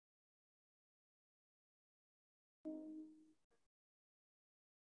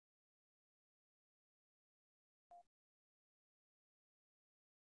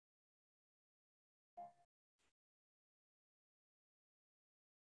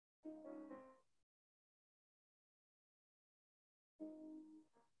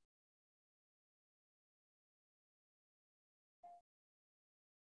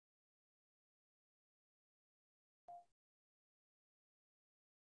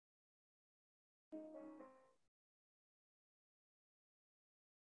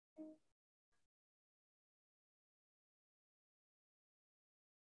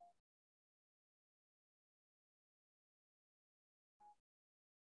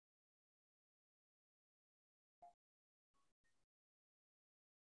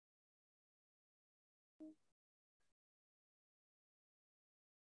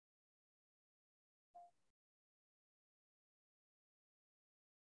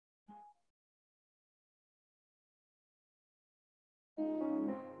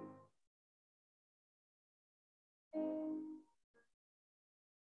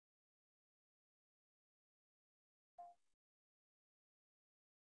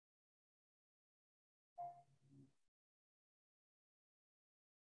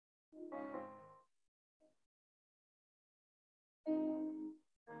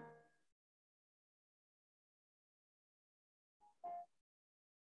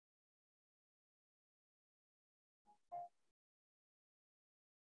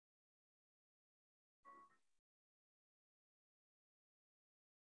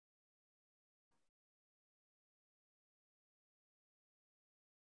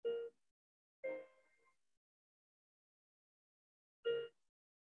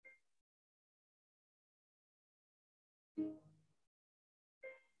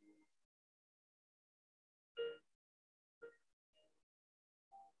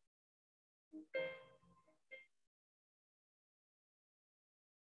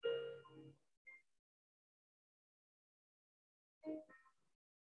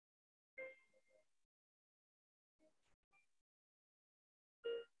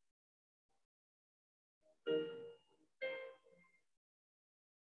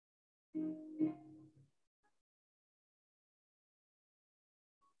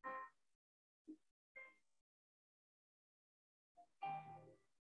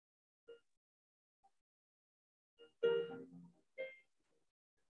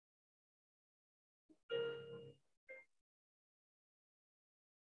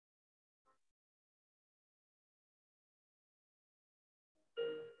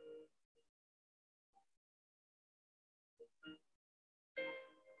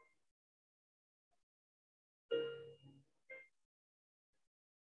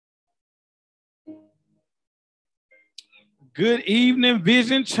Good evening,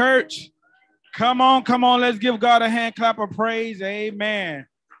 Vision Church. Come on. Let's give God a hand clap of praise. Amen.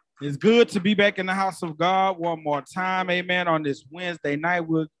 It's good to be back in the house of God one more time. Amen. On this Wednesday night,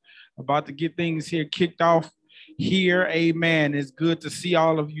 we're about to get things here kicked off here. Amen. It's good to see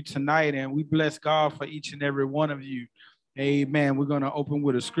all of you tonight, and we bless God for each and every one of you. Amen. We're going to open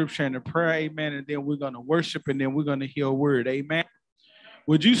with a scripture and a prayer. Amen. And then we're going to worship, and then we're going to hear a word. Amen.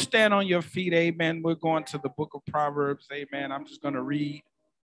 Would you stand on your feet? Amen. We're going to the book of Proverbs. Amen. I'm just going to read.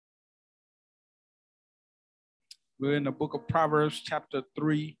 We're in the book of Proverbs, chapter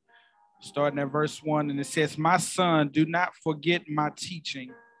 3, starting at verse 1. And it says, "My son, do not forget my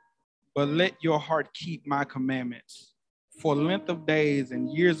teaching, but let your heart keep my commandments. For length of days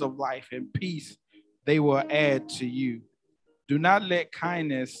and years of life and peace, they will add to you. Do not let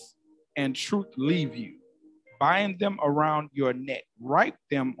kindness and truth leave you. Bind them around your neck, write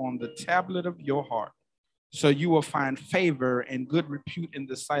them on the tablet of your heart, so you will find favor and good repute in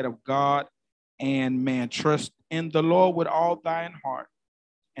the sight of God and man. Trust in the Lord with all thine heart,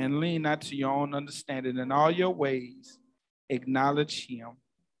 and lean not to your own understanding. In all your ways acknowledge him,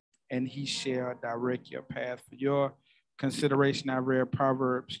 and he shall direct your path." For your consideration, I read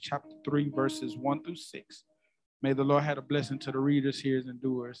Proverbs chapter 3, verses 1 through 6. May the Lord have a blessing to the readers, hearers, and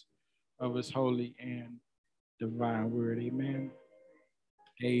doers of his holy and divine word. Amen.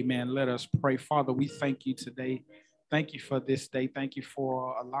 Amen. Let us pray. Father, we thank you today. Thank you for this day. Thank you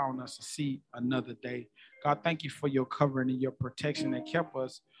for allowing us to see another day. God, thank you for your covering and your protection that kept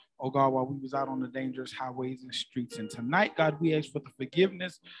us, oh God, while we was out on the dangerous highways and streets. And tonight, God, we ask for the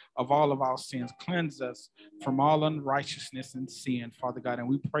forgiveness of all of our sins. Cleanse us from all unrighteousness and sin, Father God. And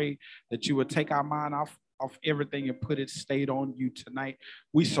we pray that you would take our mind off everything and put it stayed on you tonight.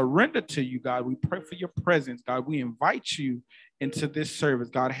 We surrender to you, God. We pray for your presence, God. We invite you into this service.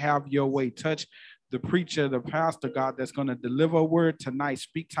 God, have your way. Touch the preacher, the pastor, God, that's going to deliver a word tonight.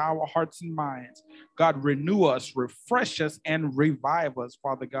 Speak to our hearts and minds. God, renew us, refresh us, and revive us,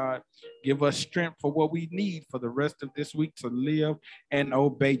 Father God. Give us strength for what we need for the rest of this week to live and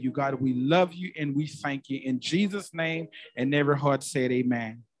obey you. God, we love you and we thank you. In Jesus' name, and every heart said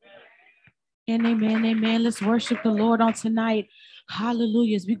amen. And amen, amen. Let's worship the Lord on tonight.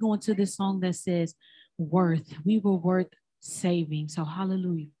 Hallelujah. As we go into this song that says, worth. We were worth saving. So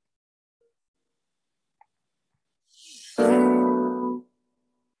hallelujah.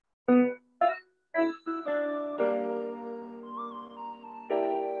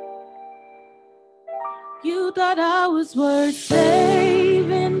 You thought I was worth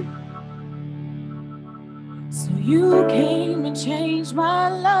saving, so you came and changed my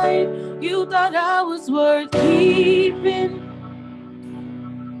life. You thought I was worth keeping,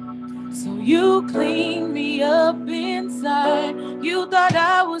 so you cleaned me up inside. You thought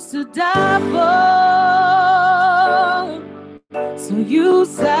I was to die for, so you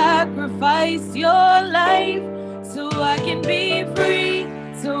sacrificed your life so I can be free,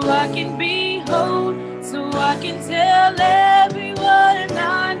 so I can be whole, so I can tell everyone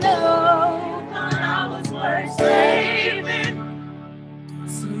I know that I was worth saving.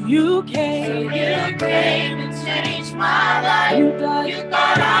 So you came and changed my life. You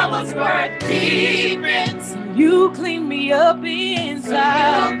thought I was worth keeping, so you cleaned me up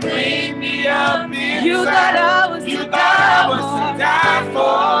inside. You cleaned me up inside. You thought I was to die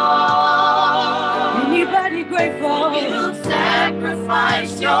for. Anybody grateful? You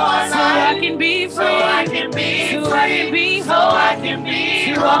sacrificed your life so I can be free, so I can be free, so I can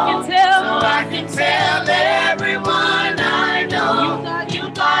be whole, so I can be so I can tell everyone I know. You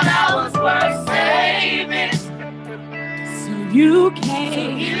thought I was worth saving, so you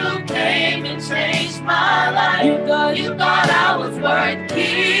came and changed my life. You thought I was worth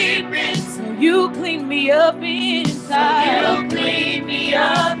keeping, so you cleaned me up inside. So you cleaned me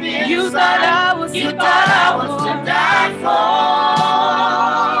up inside. You thought I was to die for.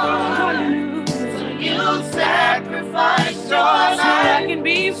 So you sacrificed your life so I can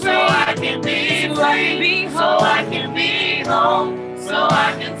be free, so I can be free, so I can be home, so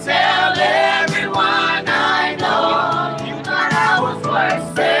I can tell everyone I know. You thought I was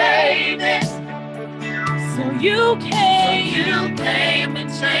worth saving, so you came and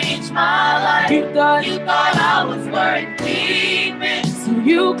changed my life. You thought I was worth keeping, so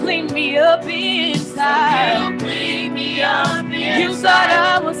you cleaned me up inside. So you cleaned You thought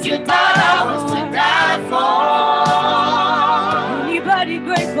I was to die for. Anybody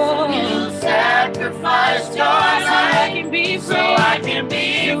grateful? You sacrificed your life so I can be free, so I can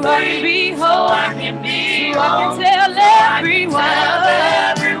be free, so I can be whole, so I can be whole, so I can tell everyone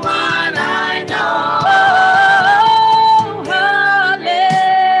I know. Oh,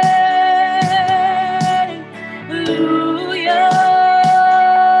 hallelujah.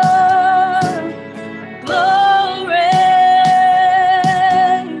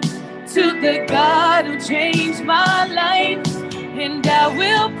 To the God who changed my life, and I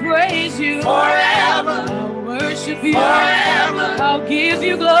will praise you forever. I'll worship you forever. I'll give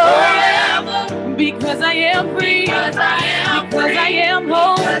you glory forever. Because I am free, because I am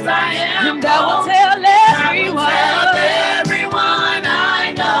whole, and I will tell everyone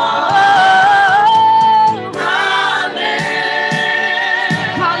I know. Oh,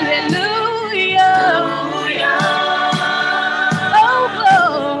 hallelujah.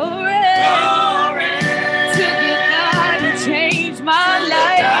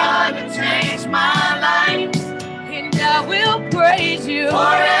 Praise you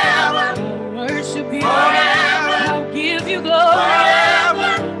forever, worship you forever, I'll give you glory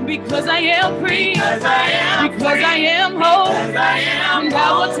forever. Because I am free, because I am whole, and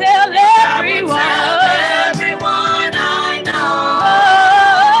I will tell everyone I know.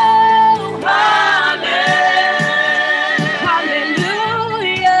 Oh,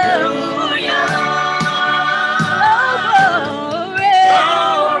 hallelujah.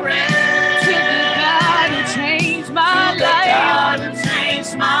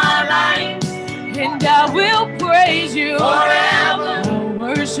 And I will praise you forever. I'll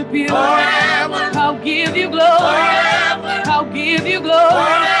worship you forever. I'll give you glory forever. I'll give you glory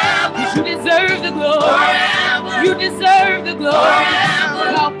forever. 'Cause you deserve the glory forever. You deserve the glory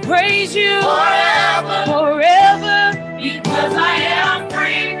forever. I'll praise you forever. Forever. Because I am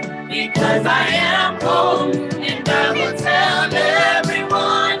free. Because I am whole. And I will tell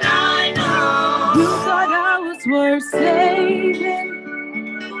everyone I know. You thought I was worth saving,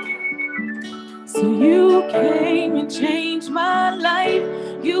 so you came and changed my life.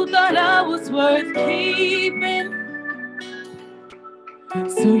 You thought I was worth keeping,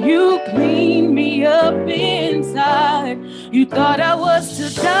 so you cleaned me up inside. You thought I was to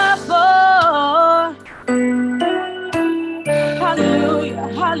die for. Hallelujah,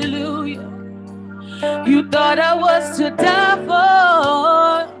 hallelujah. You thought I was to die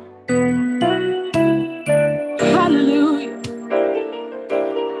for. Hallelujah.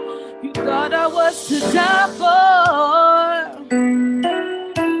 You thought I was to die for.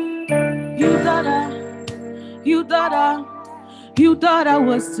 You thought I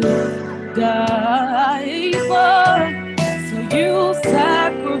was to die for. So you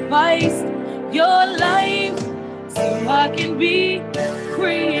sacrificed your life so I can be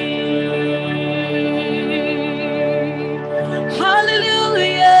free.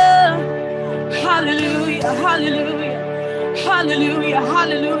 Hallelujah, hallelujah, hallelujah, hallelujah,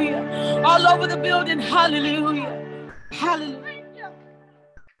 hallelujah. All over the building, hallelujah, hallelujah.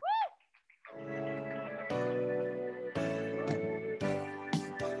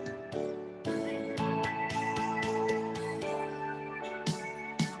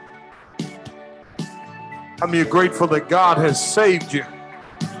 I mean, you're grateful that God has saved you.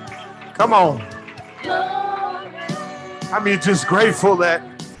 Come on. I mean, you're just grateful that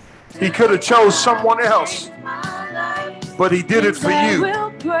he could have chose someone else, but he did it for you.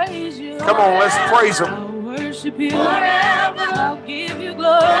 Come on, let's praise him. I'll worship you forever. I'll give you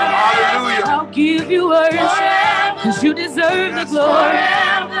glory. Hallelujah. I'll give you worship. Because you deserve the glory.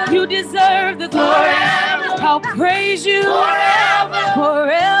 You deserve the glory. I'll praise you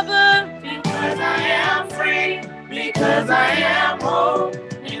forever. Because I am free. Because I am whole.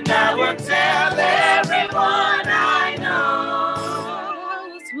 And I will tell everyone I know.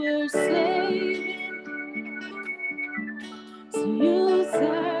 We're saving. So you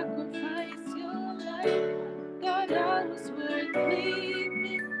sacrificed your life. Thought I was worth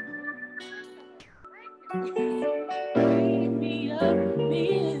leaving. Bring me up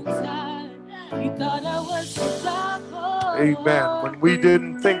inside. You thought I was the Bible. Amen. When we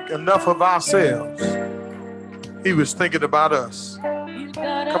didn't think enough of ourselves, he was thinking about us.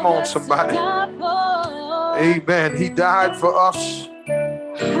 Come on, somebody. Amen. He died for us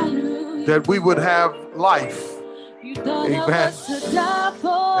that we would have life. Amen.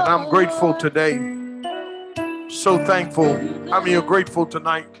 And I'm grateful today. So thankful. I mean, you're grateful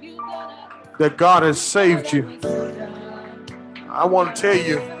tonight that God has saved you. I want to tell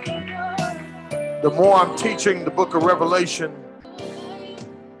you, the more I'm teaching the book of Revelation,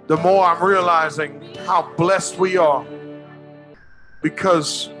 the more I'm realizing how blessed we are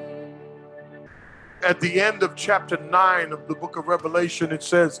Because at the end of chapter 9 of the book of Revelation, it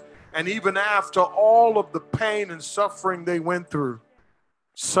says, and even after all of the pain and suffering they went through,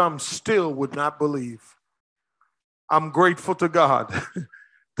 some still would not believe. I'm grateful to God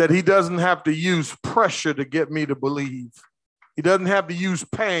that he doesn't have to use pressure to get me to believe. He doesn't have to use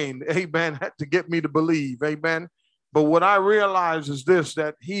pain, amen, to get me to believe, amen. But what I realize is this,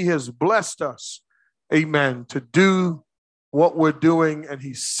 that he has blessed us, amen, to do what we're doing, and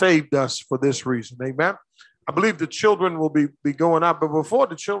he saved us for this reason, amen. I believe the children will be going out, but before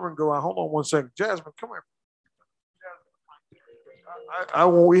the children go out, hold on one second. Jasmine, come here.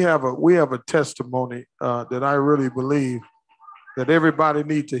 We have a testimony that I really believe that everybody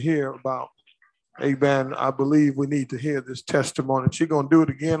needs to hear about. Amen. I believe we need to hear this testimony. She's going to do it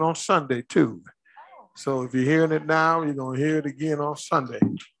again on Sunday too. So if you're hearing it now, you're going to hear it again on Sunday.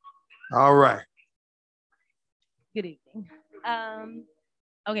 All right. Good evening.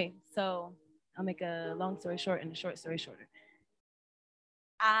 Okay, so I'll make a long story short and a short story shorter.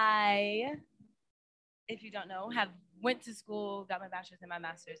 I, if you don't know, went to school, got my bachelor's and my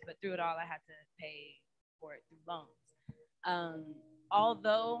master's, but through it all, I had to pay for it through loans.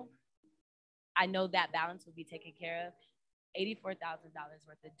 Although I know that balance will be taken care of, $84,000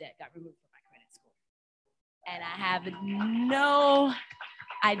 worth of debt got removed from my credit score. And I have no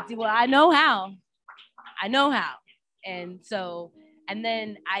idea. Well, I know how. And so, and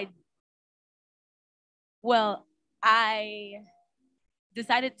then I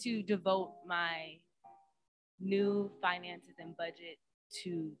decided to devote my new finances and budget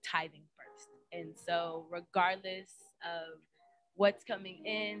to tithing first. And so regardless of what's coming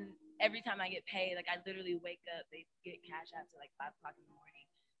in, every time I get paid, like I literally wake up, they get cash out to like 5 o'clock in the morning,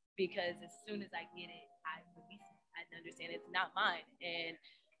 because as soon as I get it, I release it. I understand it's not mine. And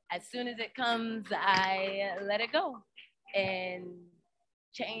as soon as it comes, I let it go. And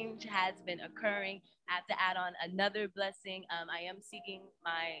change has been occurring. I have to add on another blessing. I am seeking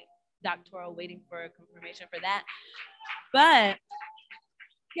my doctoral, waiting for confirmation for that. But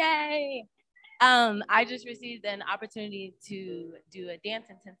yay! I just received an opportunity to do a dance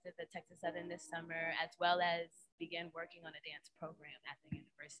intensive at Texas Southern this summer, as well as begin working on a dance program at the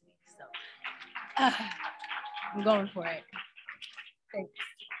university. So I'm going for it. Thanks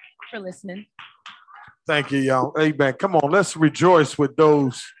for listening. Thank you, y'all. Amen. Come on, let's rejoice with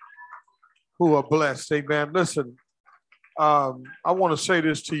those who are blessed. Amen. Listen, I want to say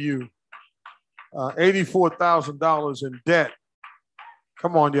this to you. $84,000 in debt.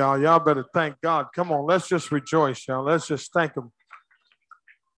 Come on, y'all. Y'all better thank God. Come on, let's just rejoice, y'all. Let's just thank him.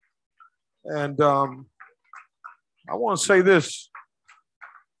 And I want to say this.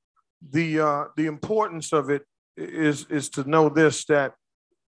 The importance of it is to know this, that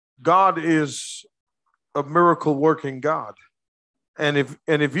God is a miracle working God. And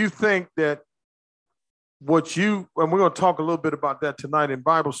if you think that and we're going to talk a little bit about that tonight in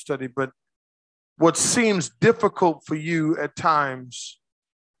Bible study, but what seems difficult for you at times,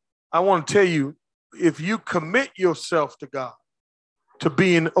 I want to tell you, if you commit yourself to God, to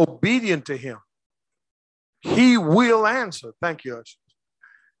being obedient to him, he will answer. Thank you, Usher.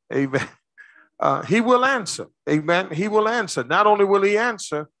 Amen. He will answer. Amen. He will answer. Not only will he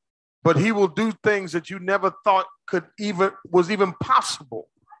answer, but he will do things that you never thought was even possible.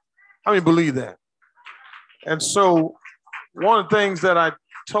 How many believe that? And so one of the things that I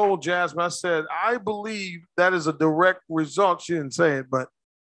told Jasmine, I said, I believe that is a direct result. She didn't say it, but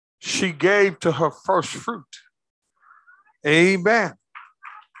she gave to her first fruit. Amen.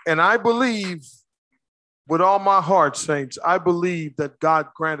 And I believe with all my heart, saints, I believe that God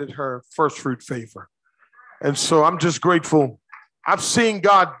granted her first fruit favor. And so I'm just grateful. I've seen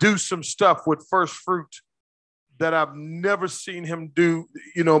God do some stuff with first fruit that I've never seen him do,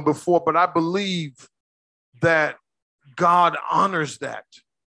 before, but I believe that God honors that.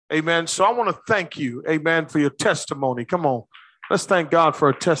 Amen. So I want to thank you, amen, for your testimony. Come on. Let's thank God for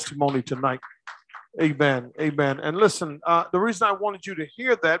a testimony tonight. Amen. Amen. And listen, the reason I wanted you to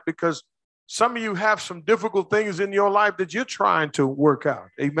hear that, because some of you have some difficult things in your life that you're trying to work out.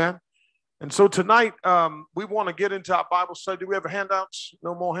 Amen. And so tonight, we want to get into our Bible study. Do we have handouts?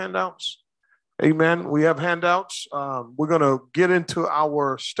 No more handouts? Amen. We have handouts. We're going to get into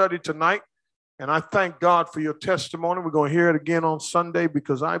our study tonight. And I thank God for your testimony. We're going to hear it again on Sunday,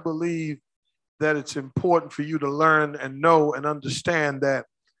 because I believe that it's important for you to learn and know and understand that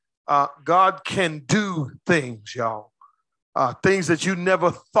God can do things, y'all. Things that you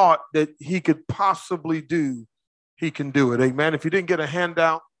never thought that he could possibly do, he can do it. Amen. If you didn't get a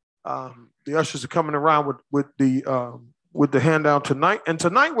handout, the ushers are coming around with the handout tonight. And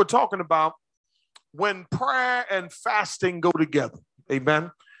tonight we're talking about when prayer and fasting go together.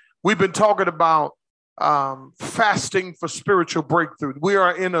 Amen. We've been talking about fasting for spiritual breakthrough. We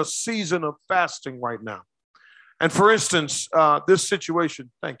are in a season of fasting right now. And for instance, this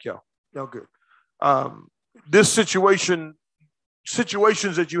situation, thank y'all. Y'all good. This situations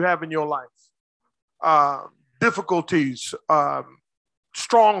that you have in your life, difficulties,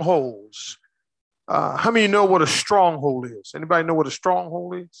 strongholds. How many of you know what a stronghold is? Anybody know what a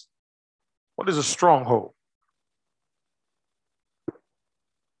stronghold is? What is a stronghold?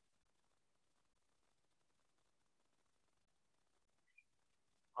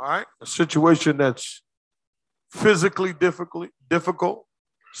 All right, a situation that's physically difficult,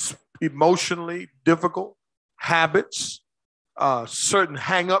 emotionally difficult, habits, certain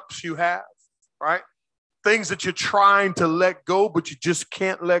hang-ups you have, right? Things that you're trying to let go, but you just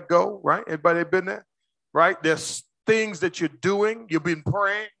can't let go, right? Everybody been there, right? There's things that you're doing, you've been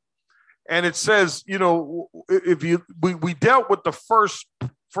praying, and it says, you know, we dealt with the first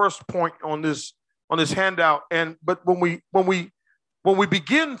point on this handout, but when we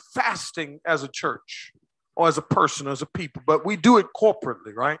begin fasting as a church or as a person, as a people, but we do it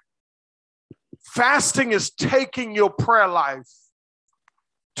corporately, right? Fasting is taking your prayer life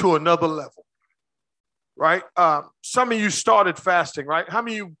to another level, right? Some of you started fasting, right? How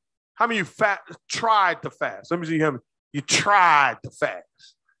many of you tried to fast? Let me see how many. You tried to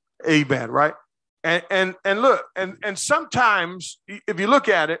fast. Amen, right? And look, and sometimes if you look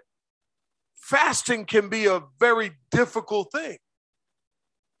at it, fasting can be a very difficult thing.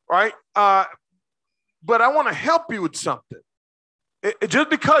 Right? But I want to help you with something. Just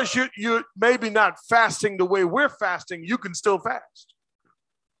because you're maybe not fasting the way we're fasting, you can still fast.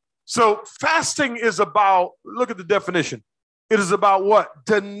 So fasting is about, look at the definition. It is about what?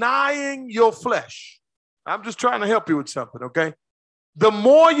 Denying your flesh. I'm just trying to help you with something, okay? The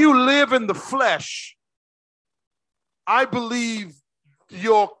more you live in the flesh, I believe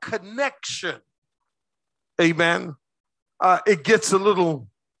your connection, amen, it gets a little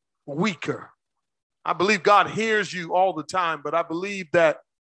weaker. I believe God hears you all the time, but I believe that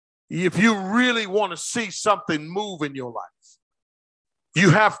if you really want to see something move in your life,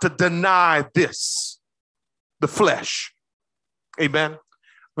 you have to deny this, the flesh. Amen.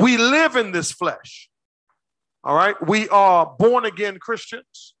 We live in this flesh. All right. We are born again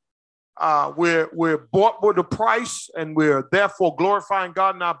Christians. We're bought with a price, and we're therefore glorifying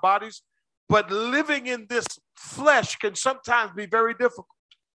God in our bodies. But living in this flesh can sometimes be very difficult.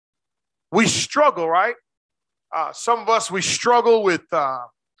 We struggle, right? Some of us, we struggle with, the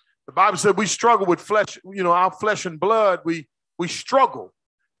Bible said we struggle with flesh, you know, our flesh and blood, we struggle.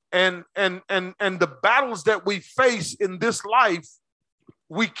 And the battles that we face in this life,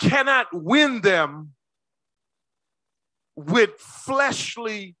 we cannot win them with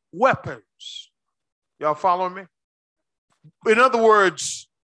fleshly weapons. Y'all following me? In other words,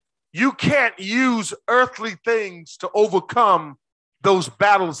 you can't use earthly things to overcome those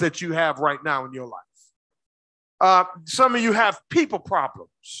battles that you have right now in your life. Some of you have people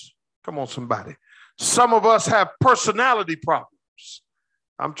problems. Come on, somebody. Some of us have personality problems.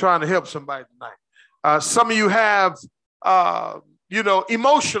 I'm trying to help somebody tonight. Some of you have,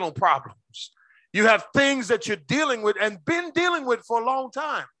 emotional problems. You have things that you're dealing with and been dealing with for a long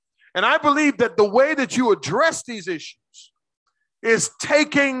time. And I believe that the way that you address these issues is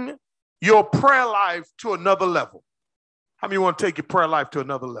taking your prayer life to another level. How many want to take your prayer life to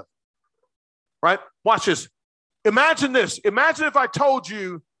another level? Right? Watch this. Imagine this. Imagine if I told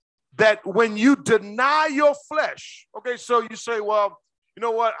you that when you deny your flesh, okay, so you say, well, you know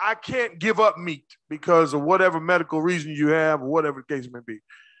what? I can't give up meat because of whatever medical reason you have or whatever the case may be.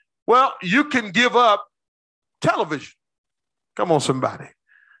 Well, you can give up television. Come on, somebody.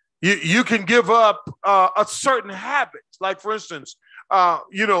 You can give up a certain habit. Like, for instance,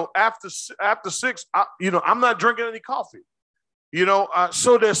 after 6, I'm not drinking any coffee.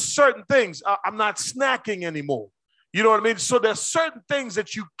 So there's certain things. I'm not snacking anymore. You know what I mean? So there's certain things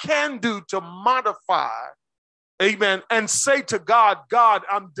that you can do to modify, amen, and say to God, God,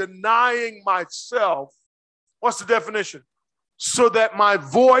 I'm denying myself. What's the definition? So that my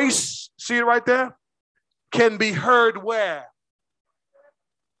voice, see it right there, can be heard where?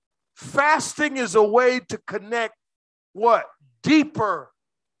 Fasting is a way to connect what? Deeper.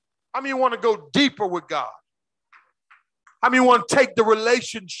 I mean, you want to go deeper with God. I mean, you want to take the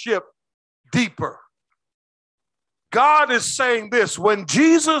relationship deeper. God is saying this: when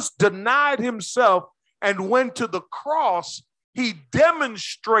Jesus denied himself and went to the cross, he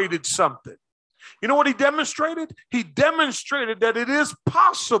demonstrated something. You know what he demonstrated? He demonstrated that it is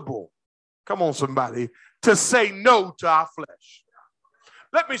possible, come on somebody, to say no to our flesh.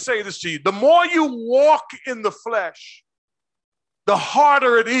 Let me say this to you. The more you walk in the flesh, the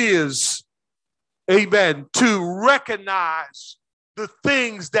harder it is, amen, to recognize the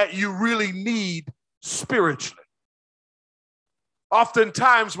things that you really need spiritually.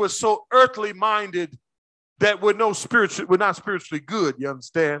 Oftentimes we're so earthly minded that we're not spiritually good, you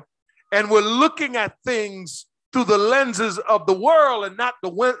understand? And we're looking at things through the lenses of the world and not the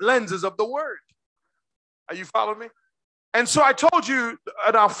lenses of the word. Are you following me? And so I told you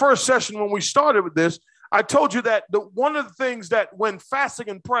at our first session when we started with this, I told you that one of the things that when fasting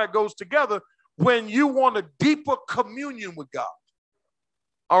and prayer goes together, when you want a deeper communion with God,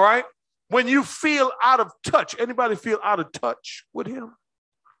 all right? When you feel out of touch, anybody feel out of touch with him?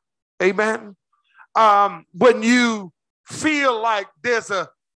 Amen. When you feel like there's a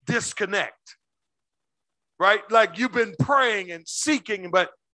disconnect, right? Like you've been praying and seeking, but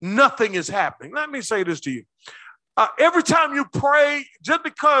nothing is happening. Let me say this to you. Every time you pray, just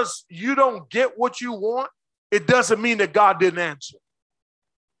because you don't get what you want, it doesn't mean that God didn't answer.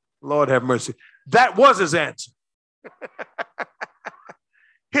 Lord have mercy. That was his answer.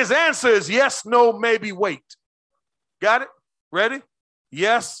 His answer is yes, no, maybe, wait. Got it? Ready?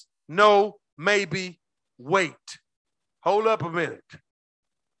 Yes, no, maybe, wait. Hold up a minute.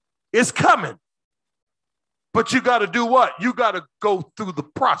 It's coming. But you got to do what? You got to go through the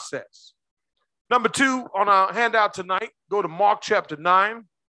process. Number 2 on our handout tonight, go to Mark chapter 9.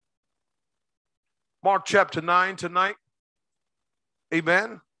 Mark chapter 9 tonight.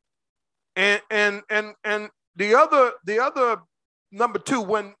 Amen. And the other number 2,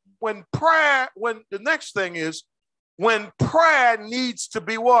 when the next thing is when prayer needs to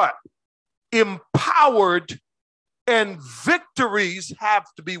be what? Empowered and victories have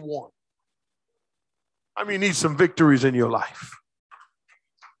to be won. I mean, you need some victories in your life.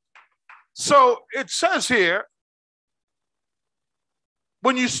 So it says here,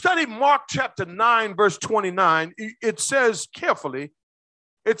 when you study Mark chapter 9, verse 29, it says carefully,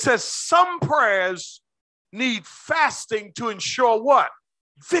 it says some prayers need fasting to ensure what?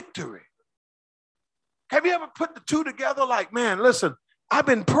 Victory. Have you ever put the two together? Like, man, listen, I've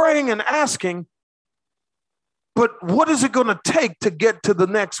been praying and asking, but what is it going to take to get to the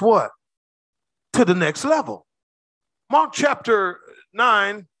next what? To the next level. Mark chapter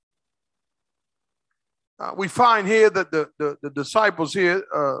 9, we find here that the disciples here,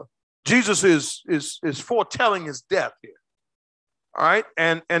 Jesus is foretelling his death here. All right.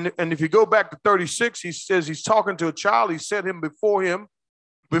 And if you go back to 36, he says he's talking to a child. He set him before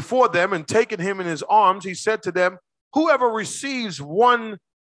them and taking him in his arms. He said to them, whoever receives one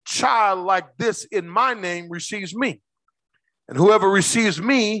child like this in my name receives me. And whoever receives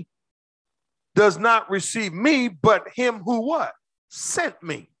me does not receive me, but him who what? Sent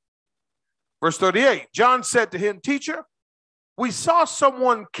me. Verse 38, John said to him, teacher, we saw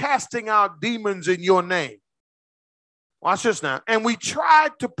someone casting out demons in your name. Watch this now. And we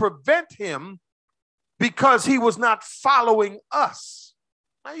tried to prevent him because he was not following us.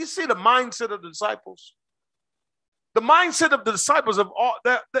 Now you see the mindset of the disciples. The mindset of the disciples of all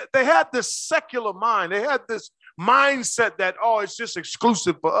they had this secular mind. They had this mindset that, oh, it's just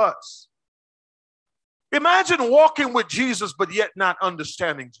exclusive for us. Imagine walking with Jesus, but yet not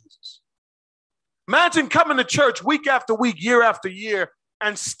understanding Jesus. Imagine coming to church week after week, year after year,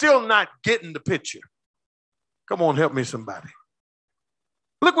 and still not getting the picture. Come on, help me somebody.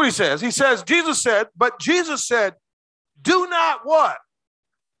 Look what he says. He says, Jesus said, do not what?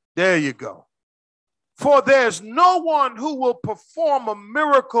 There you go. For there's no one who will perform a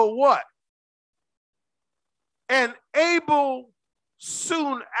miracle what? And able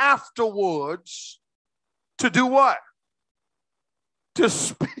soon afterwards to do what? To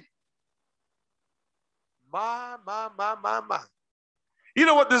speak. My. You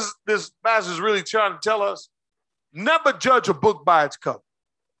know what this passage is really trying to tell us? Never judge a book by its cover.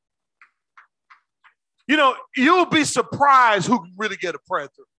 You know, you'll be surprised who can really get a prayer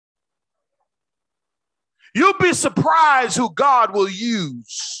through. You'll be surprised who God will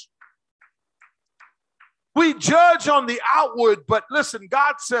use. We judge on the outward, but listen,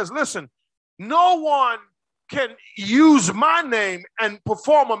 God says, listen, no one can use my name and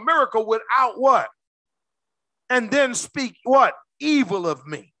perform a miracle without what? And then speak what? Evil of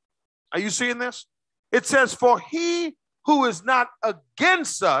me. Are you seeing this? It says, for he who is not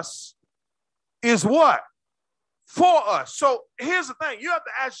against us is what? For us. So here's the thing. You have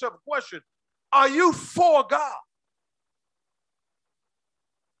to ask yourself a question. Are you for God?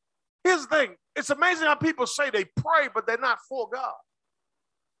 Here's the thing. It's amazing how people say they pray, but they're not for God.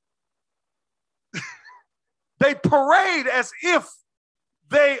 They parade as if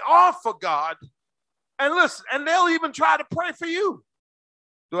they are for God. And listen, and they'll even try to pray for you.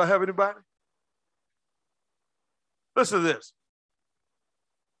 Do I have anybody? Listen to this.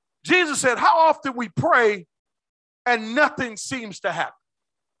 Jesus said, how often we pray and nothing seems to happen.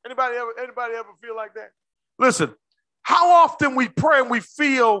 Anybody ever feel like that? Listen, how often we pray and we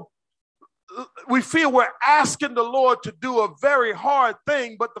feel we're asking the Lord to do a very hard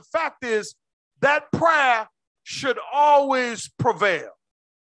thing, but the fact is that prayer should always prevail.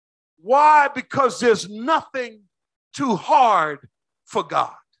 Why? Because there's nothing too hard for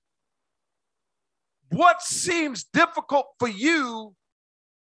God. What seems difficult for you,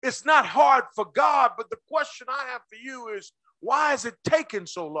 it's not hard for God, but the question I have for you is, why is it taking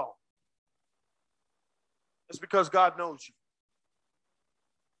so long? It's because God knows you.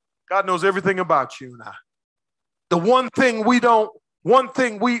 God knows everything about you and I. The one thing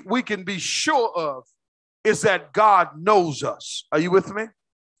we can be sure of is that God knows us. Are you with me?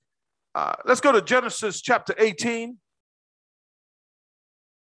 Let's go to Genesis chapter 18.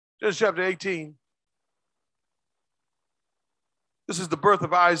 Genesis chapter 18. This is the birth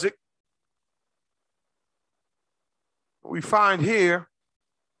of Isaac. We find here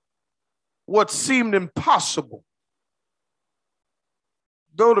what seemed impossible.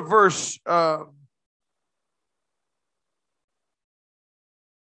 Go to verse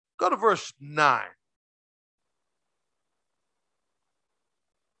 9.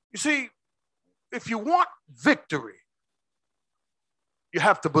 You see, if you want victory, you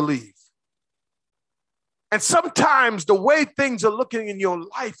have to believe. And sometimes the way things are looking in your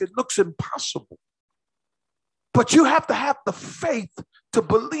life, it looks impossible. But you have to have the faith to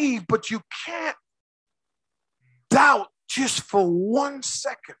believe, but you can't doubt just for 1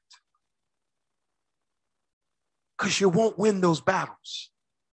 second, because you won't win those battles.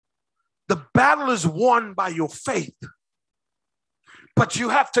 The battle is won by your faith, but you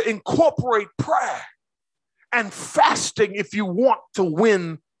have to incorporate prayer and fasting if you want to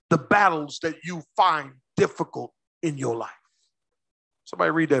win the battles that you find difficult in your life.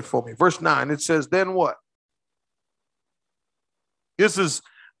 Somebody read that for me. Verse 9, it says, then what? This is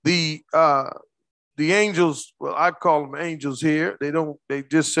the angels. Well, I call them angels here. They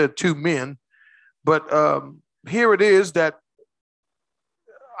just said 2 men. But here it is that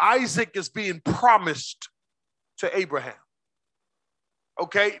Isaac is being promised to Abraham.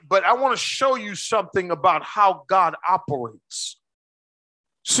 Okay, but I want to show you something about how God operates.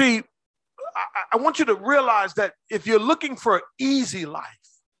 See, I want you to realize that if you're looking for an easy life,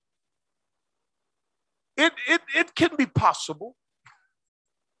 it can be possible.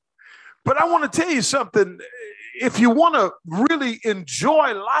 But I want to tell you something. If you want to really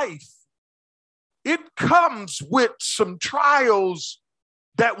enjoy life, it comes with some trials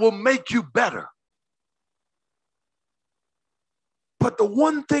that will make you better. But the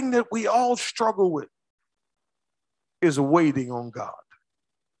one thing that we all struggle with is waiting on God.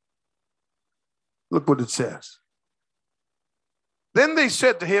 Look what it says. Then they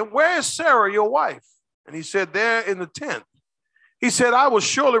said to him, where is Sarah, your wife? And he said, there in the tent. He said, I will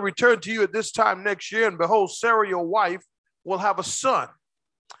surely return to you at this time next year, and behold, Sarah, your wife, will have a son.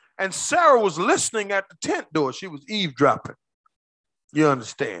 And Sarah was listening at the tent door. She was eavesdropping. You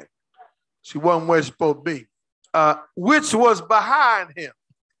understand? She wasn't where she's supposed to be, which was behind him.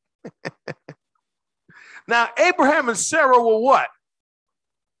 Now, Abraham and Sarah were what?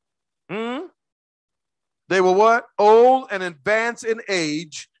 They were what? Old and advanced in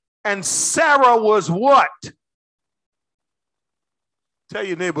age. And Sarah was what? Tell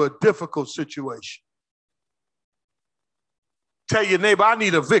your neighbor, a difficult situation. Tell your neighbor, I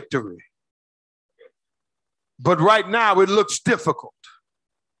need a victory. But right now it looks difficult.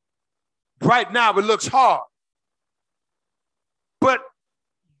 Right now it looks hard. But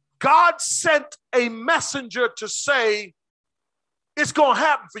God sent a messenger to say, it's going to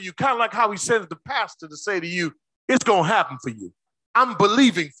happen for you. Kind of like how he sends the pastor to say to you, it's going to happen for you. I'm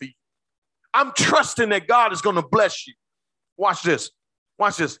believing for you. I'm trusting that God is going to bless you. Watch this.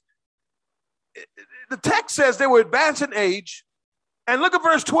 Watch this. The text says they were advanced in age. And look at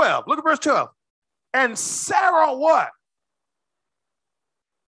verse 12. Look at verse 12. And Sarah what?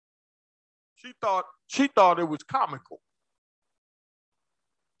 She thought it was comical.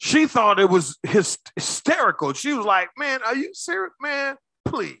 She thought it was hysterical. She was like, man, are you serious, man?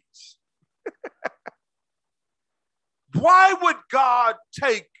 Please. Why would God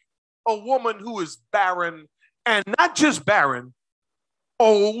take a woman who is barren, and not just barren,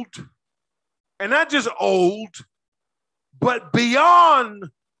 old, and not just old, but beyond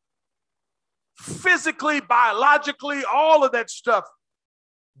physically, biologically, all of that stuff?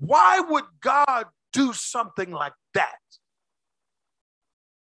 Why would God do something like that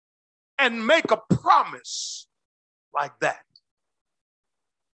and make a promise like that?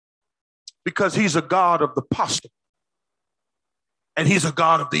 Because he's a God of the possible. And he's a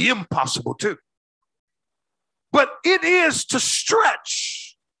God of the impossible too. But it is to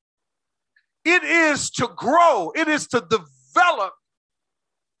stretch. It is to grow. It is to develop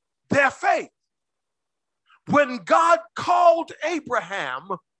their faith. When God called Abraham,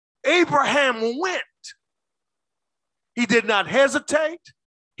 Abraham went. He did not hesitate.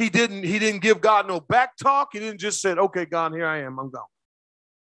 He didn't give God no back talk. He didn't just say, okay, God, here I am. I'm gone.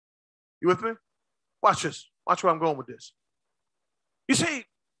 You with me? Watch this. Watch where I'm going with this. You see,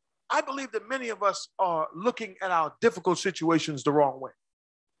 I believe that many of us are looking at our difficult situations the wrong way.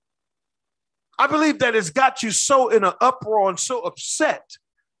 I believe that it's got you so in an uproar and so upset,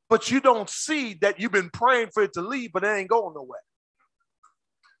 but you don't see that you've been praying for it to leave, but it ain't going nowhere.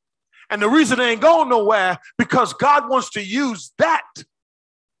 And the reason it ain't going nowhere, because God wants to use that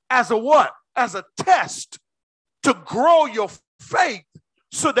as a what? As a test to grow your faith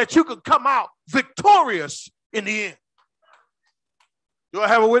so that you can come out victorious in the end. Do I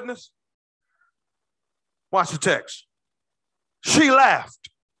have a witness? Watch the text. She laughed.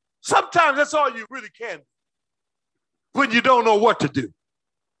 Sometimes that's all you really can do when you don't know what to do.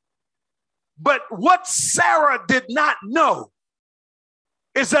 But what Sarah did not know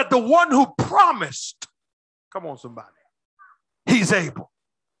is that the one who promised, come on somebody, he's able.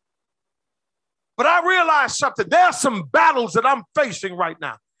 But I realize something. There are some battles that I'm facing right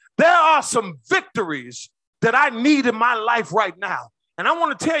now. There are some victories that I need in my life right now. And I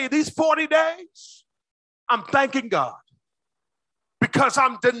want to tell you, these 40 days, I'm thanking God because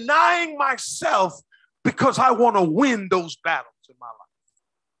I'm denying myself because I want to win those battles in my life.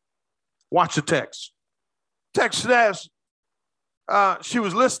 Watch the text. Text says, she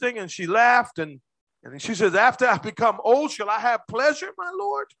was listening and she laughed and she says, after I become old, shall I have pleasure, my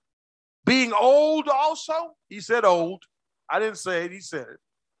Lord? Being old also? He said old. I didn't say it. He said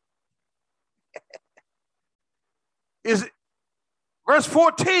it. Is it verse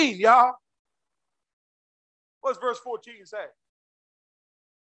 14, y'all? What's verse 14 say?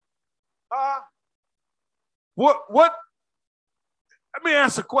 What? Let me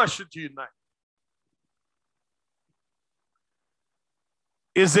ask a question to you tonight.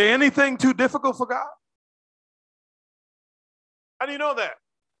 Is there anything too difficult for God? How do you know that?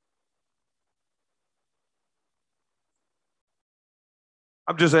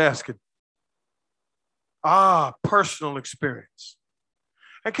 I'm just asking. Personal experience.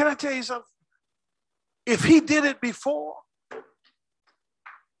 And can I tell you something? If he did it before,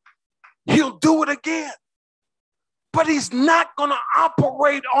 he'll do it again. But he's not going to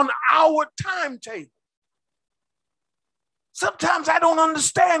operate on our timetable. Sometimes I don't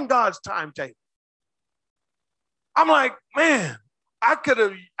understand God's timetable. I'm like, man, I could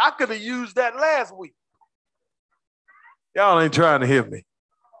have used that last week. Y'all ain't trying to hear me.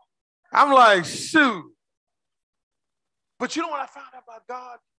 I'm like, shoot. But you know what I found out about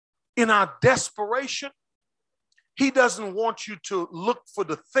God? In our desperation, he doesn't want you to look for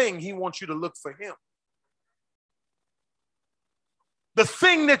the thing. He wants you to look for him. The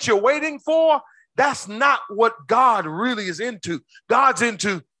thing that you're waiting for, that's not what God really is into. God's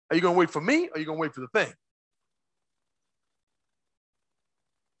into, are you going to wait for me or are you going to wait for the thing?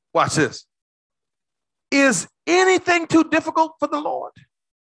 Watch this. Is anything too difficult for the Lord?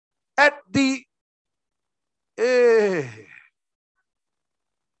 At the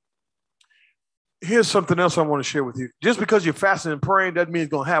here's something else I want to share with you. Just because you're fasting and praying doesn't mean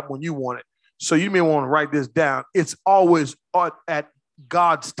it's going to happen when you want it. So you may want to write this down. It's always at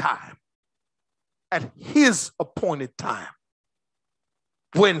God's time, at his appointed time,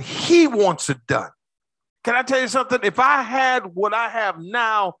 when he wants it done. Can I tell you something? If I had what I have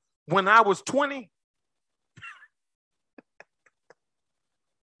now when I was 20,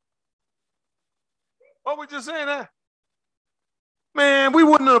 what were you saying that? Man, we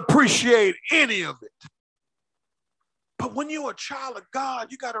wouldn't appreciate any of it. But when you're a child of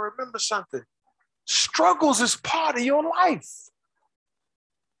God, you got to remember something. Struggles is part of your life.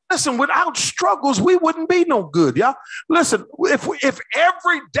 Listen, without struggles, we wouldn't be no good, y'all. Listen, if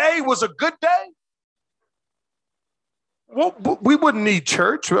every day was a good day, well, we wouldn't need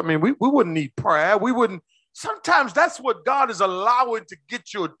church. I mean, we wouldn't need prayer. We wouldn't. Sometimes that's what God is allowing to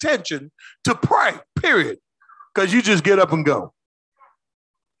get your attention, to pray, period. Because you just get up and go.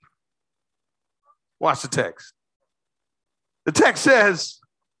 Watch the text. The text says,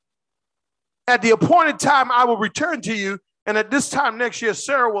 at the appointed time, I will return to you. And at this time next year,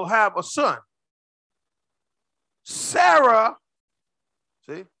 Sarah will have a son. Sarah,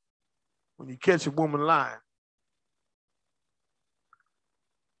 see, when you catch a woman lying,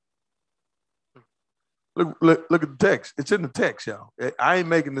 look at the text. It's in the text, y'all. I ain't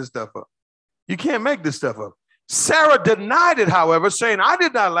making this stuff up. You can't make this stuff up. Sarah denied it, however, saying, I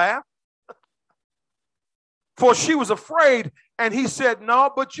did not laugh. For she was afraid. And he said,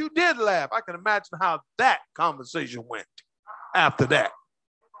 no, but you did laugh. I can imagine how that conversation went after that.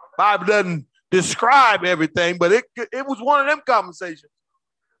 Bible doesn't describe everything, but it was one of them conversations.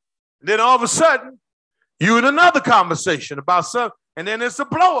 And then all of a sudden, you in another conversation about something, and then it's a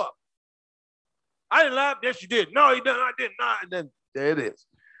blow up. I didn't laugh. Yes, you did. No, he didn't. I did not. And then there it is.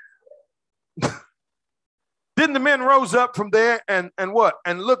 Then the men rose up from there and what?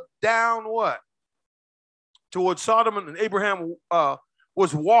 And looked down what? Towards Sodom, and Abraham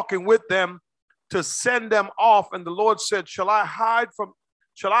was walking with them to send them off. And the Lord said, Shall I hide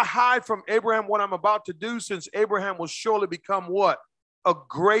from Abraham what I'm about to do, since Abraham will surely become what? A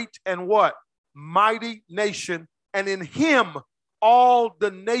great and what? Mighty nation. And in him, all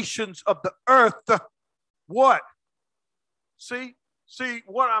the nations of the earth, what? See,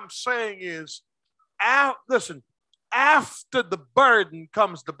 what I'm saying is, listen, after the burden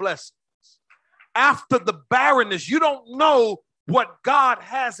comes the blessings. After the barrenness, you don't know what God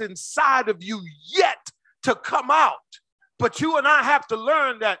has inside of you yet to come out. But you and I have to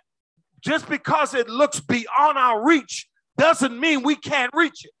learn that just because it looks beyond our reach doesn't mean we can't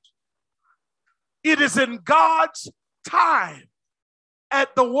reach it. It is in God's time,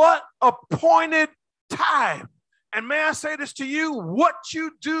 at the what? Appointed time. And may I say this to you, what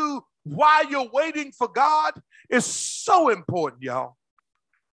you do while you're waiting for God is so important, y'all.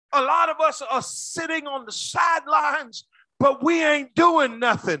 A lot of us are sitting on the sidelines, but we ain't doing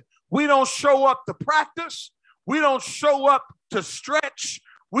nothing. We don't show up to practice. We don't show up to stretch.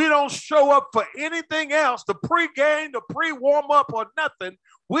 We don't show up for anything else, the pregame, the pre-warm-up, or nothing.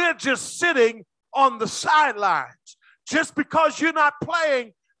 We're just sitting on the sidelines. Just because you're not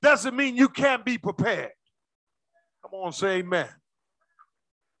playing doesn't mean you can't be prepared. Come on, say amen.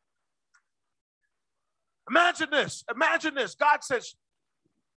 Imagine this. Imagine this. God says,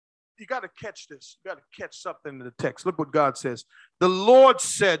 you got to catch this. You got to catch something in the text. Look what God says. The Lord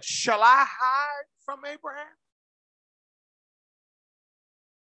said, shall I hide from Abraham?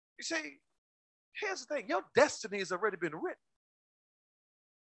 You see, here's the thing. Your destiny has already been written.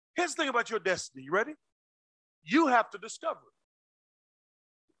 Here's the thing about your destiny. You ready? You have to discover it.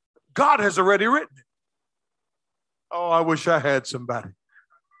 God has already written it. Oh, I wish I had somebody.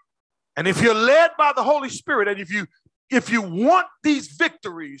 And if you're led by the Holy Spirit, and if you want these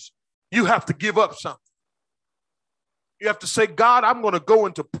victories, you have to give up something. You have to say, God, I'm going to go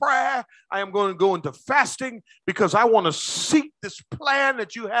into prayer. I am going to go into fasting because I want to seek this plan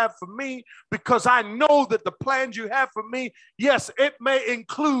that you have for me, because I know that the plans you have for me, yes, it may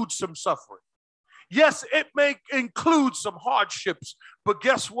include some suffering. Yes, it may include some hardships, but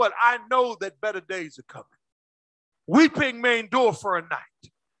guess what? I know that better days are coming. Weeping may endure for a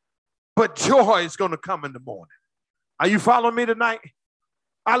night, but joy is going to come in the morning. Are you following me tonight?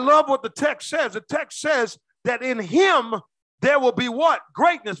 I love what the text says. The text says that in him there will be what?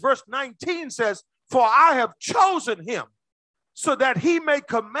 Greatness. Verse 19 says, for I have chosen him so that he may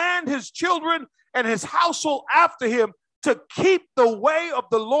command his children and his household after him to keep the way of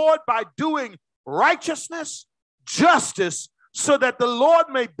the Lord by doing righteousness, justice, so that the Lord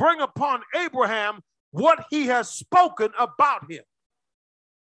may bring upon Abraham what he has spoken about him.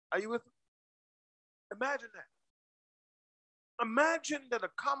 Are you with me? Imagine that. Imagine that a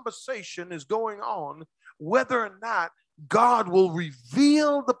conversation is going on whether or not God will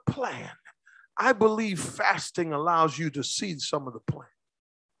reveal the plan. I believe fasting allows you to see some of the plan.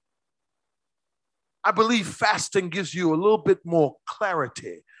 I believe fasting gives you a little bit more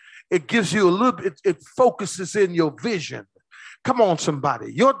clarity. It gives you a little bit, it focuses in your vision. Come on,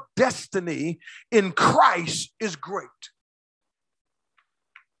 somebody. Your destiny in Christ is great.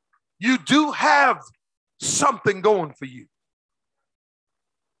 You do have something going for you.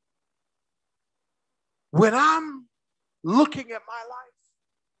 When I'm looking at my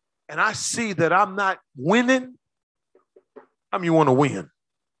life and I see that I'm not winning, how many of you want to win?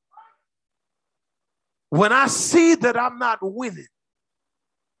 When I see that I'm not winning,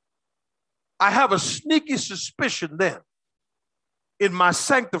 I have a sneaky suspicion then in my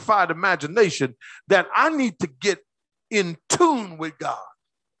sanctified imagination that I need to get in tune with God.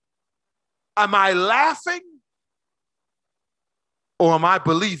 Am I laughing or am I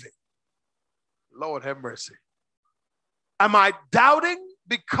believing? Lord have mercy. Am I doubting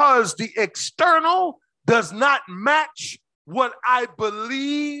because the external does not match what I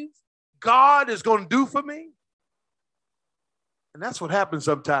believe God is going to do for me? And that's what happens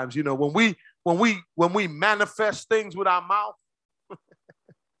sometimes, you know, when we manifest things with our mouth.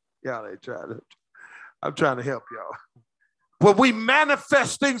 Y'all ain't trying to. I'm trying to help y'all. When we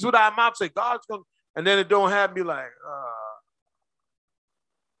manifest things with our mouth, say, And then it don't have me like,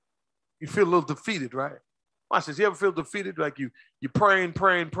 you feel a little defeated, right? Watch this. You ever feel defeated? Like you're praying,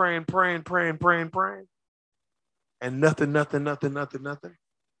 and nothing.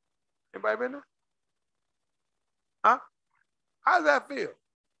 Anybody been there? Huh? How does that feel?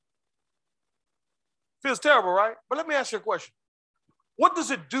 Feels terrible, right? But let me ask you a question. What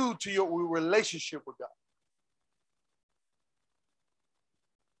does it do to your relationship with God?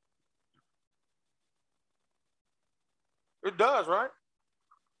 It does, right?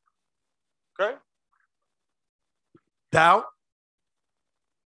 Okay. Doubt.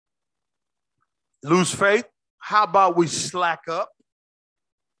 Lose faith. How about we slack up?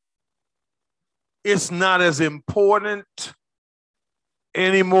 It's not as important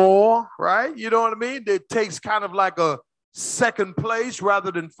anymore, right? You know what I mean? It takes kind of like a second place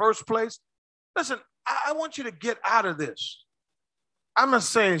rather than first place. Listen, I want you to get out of this. I'm not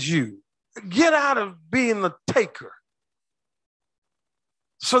saying it's you. Get out of being the taker.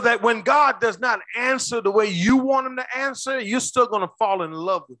 So that when God does not answer the way you want him to answer, you're still going to fall in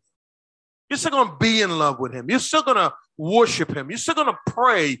love with him. You're still going to be in love with him. You're still going to worship him. You're still going to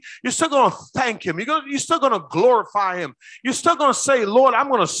pray. You're still going to thank him. You're still going to glorify him. You're still going to say, Lord, I'm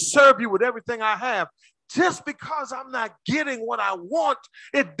going to serve you with everything I have. Just because I'm not getting what I want,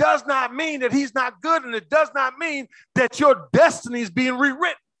 it does not mean that he's not good, and it does not mean that your destiny is being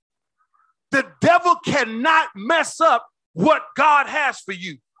rewritten. The devil cannot mess up what God has for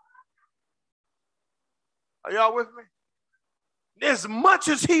you. Are y'all with me? As much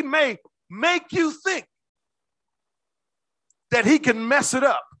as he may make you think that he can mess it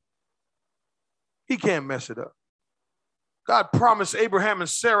up, he can't mess it up. God promised Abraham and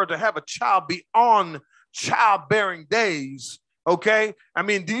Sarah to have a child beyond childbearing days. Okay? I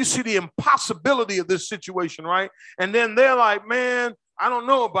mean, do you see the impossibility of this situation, right? And then they're like, man, I don't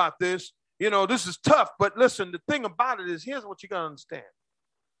know about this. You know, this is tough. But listen, the thing about it is, here's what you got to understand.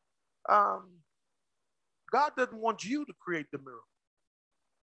 God doesn't want you to create the miracle.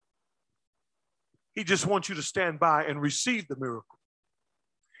 He just wants you to stand by and receive the miracle.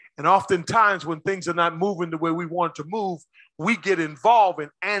 And oftentimes when things are not moving the way we want to move, we get involved in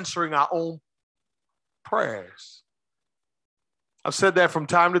answering our own prayers. I've said that from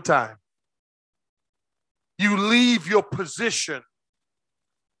time to time. You leave your position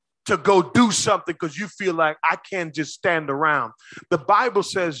to go do something because you feel like I can't just stand around. The Bible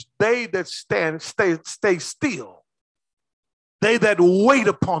says they that stand, stay still. They that wait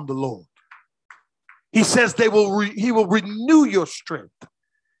upon the Lord. He says he will renew your strength.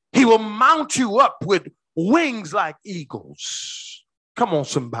 He will mount you up with wings like eagles. Come on,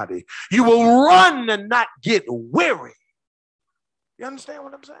 somebody. You will run and not get weary. You understand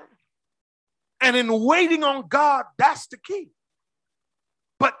what I'm saying? And in waiting on God, that's the key.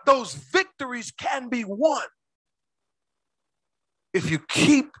 But those victories can be won if you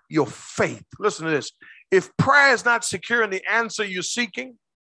keep your faith. Listen to this. If prayer is not securing the answer you're seeking,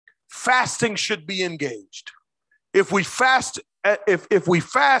 fasting should be engaged. If we fast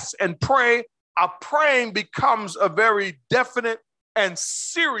and pray, our praying becomes a very definite and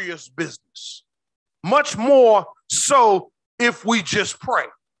serious business. Much more so if we just pray.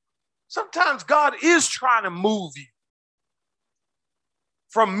 Sometimes God is trying to move you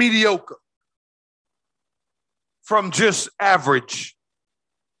from mediocre, from just average,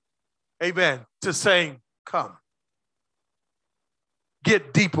 amen, to saying, come,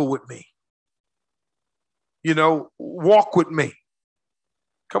 get deeper with me. You know, walk with me.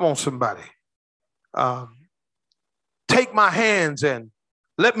 Come on, somebody. Take my hands and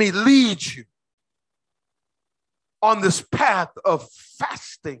let me lead you on this path of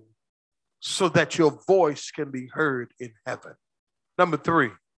fasting so that your voice can be heard in heaven. Number 3,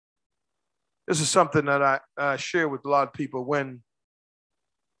 this is something that I share with a lot of people. When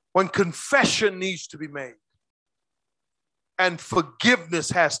confession needs to be made and forgiveness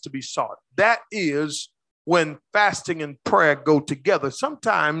has to be sought, that is when fasting and prayer go together.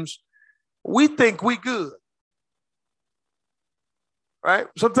 Sometimes we think we good, right?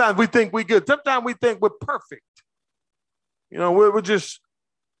 Sometimes we think we good. Sometimes we think we're perfect. You know, we're just,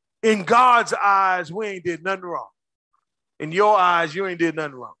 in God's eyes, we ain't did nothing wrong. In your eyes, you ain't did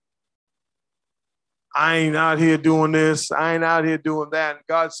nothing wrong. I ain't out here doing this. I ain't out here doing that. And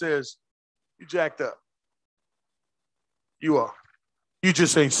God says, you jacked up. You are. You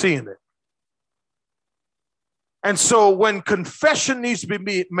just ain't seeing it. And so when confession needs to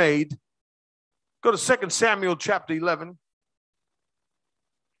be made, go to 2 Samuel chapter 11.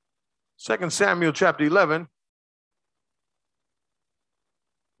 2 Samuel chapter 11.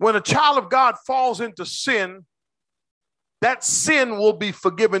 When a child of God falls into sin, that sin will be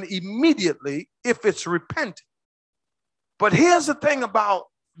forgiven immediately if it's repented. But here's the thing about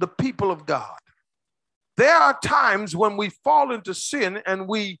the people of God. There are times when we fall into sin and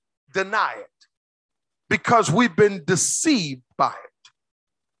we deny it because we've been deceived by it.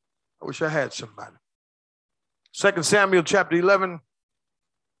 I wish I had somebody. 2 Samuel chapter 11.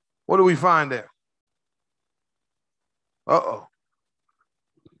 What do we find there? Uh-oh.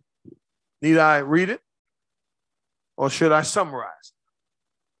 Need I read it? Or should I summarize it?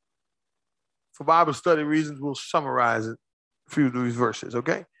 For Bible study reasons, we'll summarize it, a few of these verses,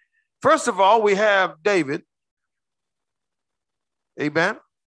 okay? First of all, we have David. Amen.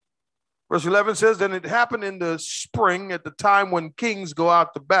 Verse 11 says, then it happened in the spring at the time when kings go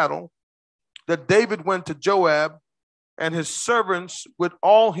out to battle, that David went to Joab and his servants with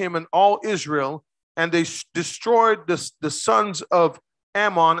all him and all Israel, and they destroyed the sons of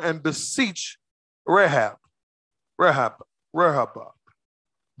Ammon and beseeched Rehoboam.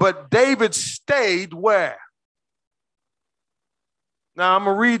 But David stayed where? Now I'm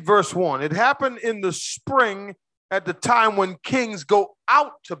going to read verse 1. It happened in the spring at the time when kings go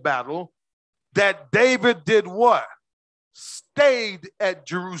out to battle that David did what? Stayed at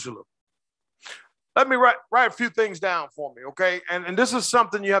Jerusalem. Let me write a few things down for me, okay? And this is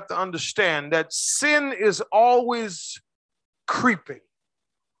something you have to understand, that sin is always creeping.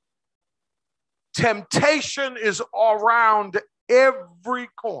 Temptation is around every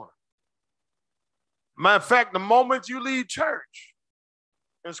corner. Matter of fact, the moment you leave church,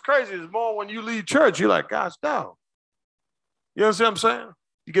 it's crazy. It's more when you leave church, you're like, gosh, no. You understand what I'm saying?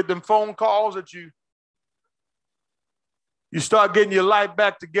 You get them phone calls that you start getting your life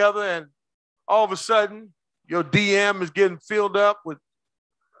back together, and all of a sudden, your DM is getting filled up with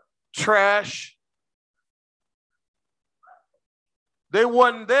trash. They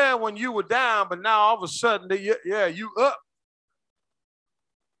wasn't there when you were down, but now all of a sudden, you up.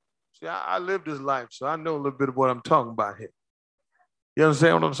 See, I lived this life, so I know a little bit of what I'm talking about here. You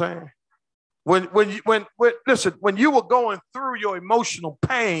understand what I'm saying? When you were going through your emotional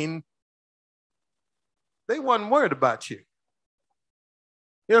pain, they wasn't worried about you.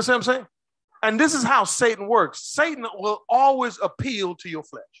 You understand what I'm saying? And this is how Satan works. Satan will always appeal to your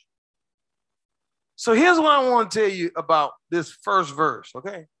flesh. So here's what I want to tell you about this first verse,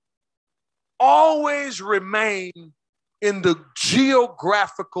 okay? Always remain in the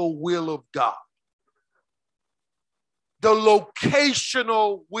geographical will of God. The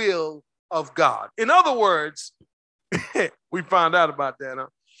locational will of God. In other words, we found out about that, huh?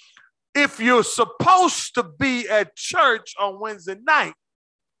 If you're supposed to be at church on Wednesday night,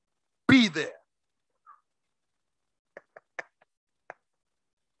 be there.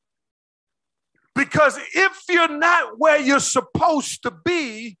 Because if you're not where you're supposed to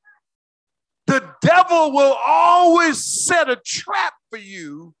be, the devil will always set a trap for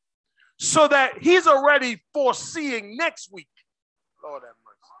you so that he's already foreseeing next week. Lord have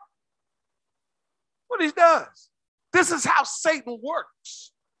mercy. What he does. This is how Satan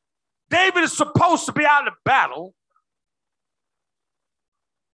works. David is supposed to be out of battle.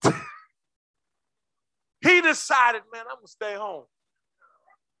 He decided, man, I'm going to stay home.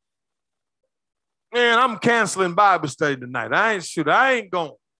 Man, I'm canceling Bible study tonight. I ain't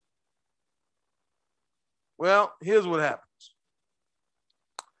going. Well, here's what happens.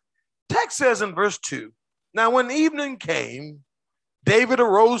 Text says in verse 2, now when evening came, David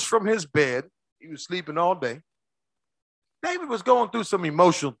arose from his bed. He was sleeping all day. David was going through some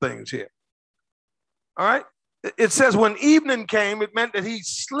emotional things here. All right? It says when evening came, it meant that he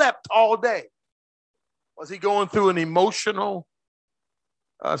slept all day. Was he going through an emotional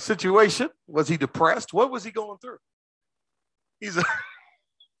situation? Was he depressed? What was he going through?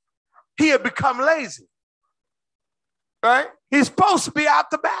 He had become lazy. Right? He's supposed to be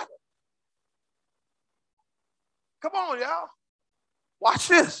out to battle. Come on, y'all. Watch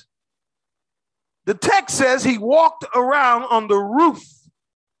this. The text says he walked around on the roof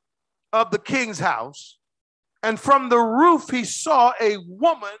of the king's house, and from the roof he saw a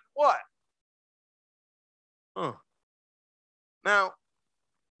woman, what? Now,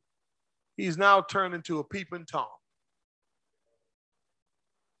 he's now turned into a peeping Tom.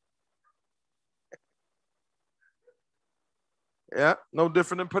 Yeah, no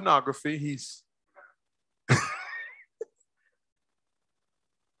different than pornography. He's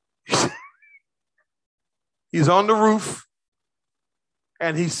he's on the roof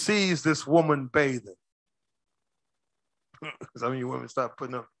and he sees this woman bathing. Some of you women start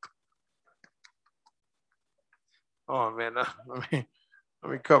putting up. Oh man, let me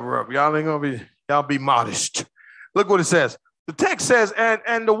cover up. Y'all be modest. Look what it says. The text says,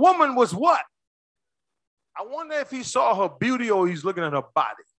 and the woman was what? I wonder if he saw her beauty or he's looking at her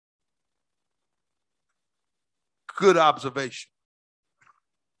body. Good observation.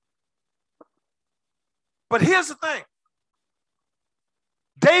 But here's the thing.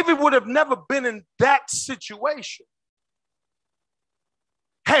 David would have never been in that situation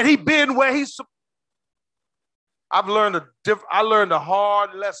had he been where he's. I learned a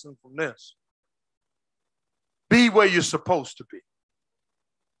hard lesson from this. Be where you're supposed to be.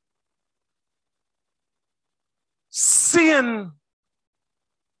 Sin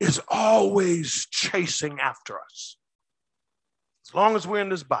is always chasing after us, as long as we're in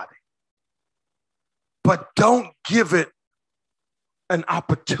this body. But don't give it an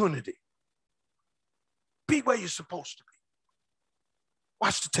opportunity. Be where you're supposed to be.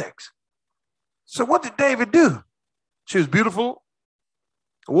 Watch the text. So what did David do? She was beautiful,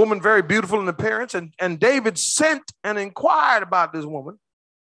 a woman very beautiful in appearance, and David sent and inquired about this woman.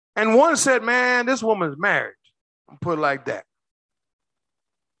 And one said, man, this woman's married. I'll put it like that.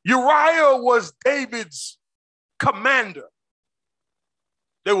 Uriah was David's commander.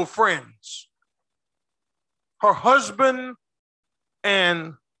 They were friends. Her husband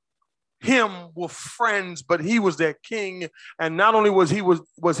and him were friends, but he was their king. And not only was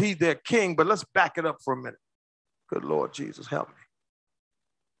he their king, but let's back it up for a minute. Good Lord Jesus, help me.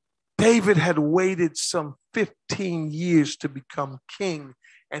 David had waited some 15 years to become king,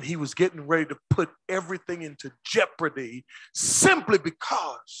 and he was getting ready to put everything into jeopardy simply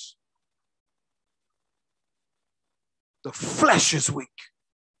because the flesh is weak.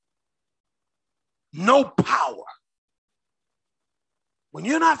 No power. When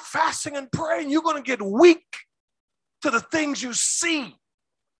you're not fasting and praying, you're going to get weak to the things you see.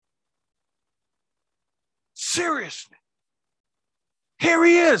 Seriously. Here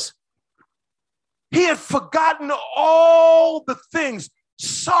he is. He had forgotten all the things.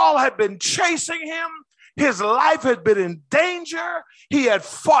 Saul had been chasing him. His life had been in danger. He had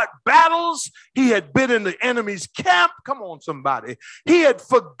fought battles. He had been in the enemy's camp. Come on, somebody. He had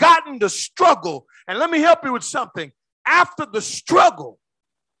forgotten the struggle. And let me help you with something. After the struggle,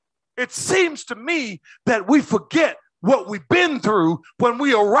 it seems to me that we forget what we've been through when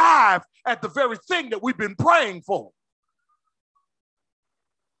we arrive at the very thing that we've been praying for.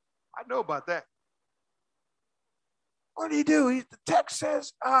 I know about that. What did he do? The text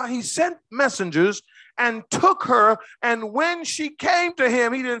says he sent messengers and took her, and when she came to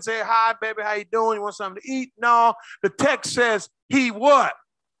him, he didn't say, hi, baby, how you doing? You want something to eat? No, the text says he what?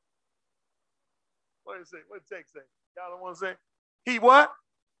 What did it say? What did the text say? Y'all don't want to say? He what?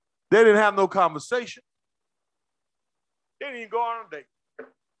 They didn't have no conversation. They didn't even go on a date.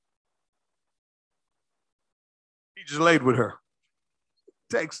 He just laid with her.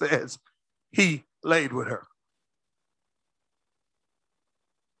 The text says he laid with her.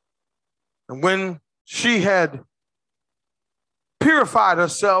 And when she had purified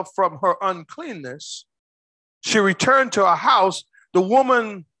herself from her uncleanness, she returned to her house. The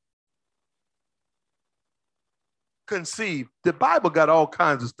woman conceived. The Bible got all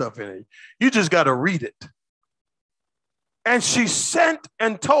kinds of stuff in it. You just got to read it. And she sent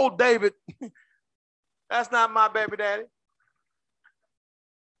and told David, that's not my baby daddy.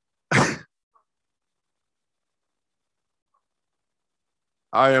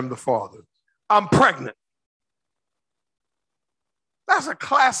 I am the father. I'm pregnant. That's a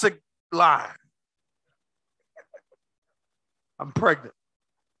classic line. I'm pregnant.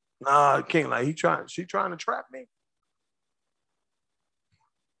 Nah, I can't lie. She trying to trap me.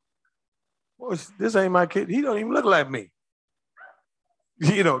 Well, this ain't my kid. He don't even look like me.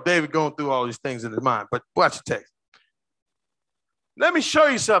 You know, David going through all these things in his mind. But watch the text. Let me show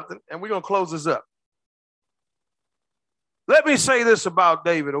you something, and we're going to close this up. Let me say this about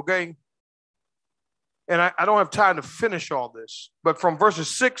David, okay? And I don't have time to finish all this, but from verses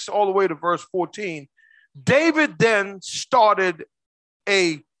 6 all the way to verse 14, David then started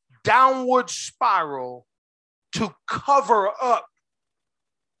a downward spiral to cover up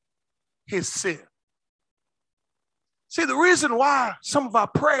his sin. See, the reason why some of our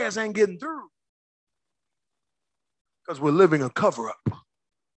prayers ain't getting through, because we're living a cover-up.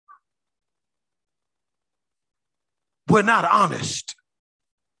 We're not honest.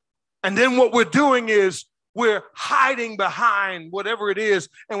 And then what we're doing is we're hiding behind whatever it is,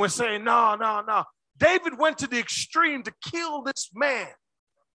 and we're saying, no, no, no. David went to the extreme to kill this man.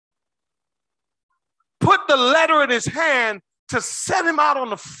 Put the letter in his hand to set him out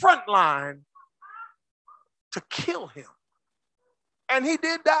on the front line to kill him. And he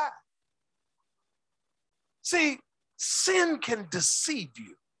did die. See, sin can deceive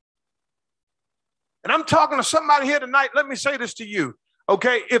you. And I'm talking to somebody here tonight. Let me say this to you.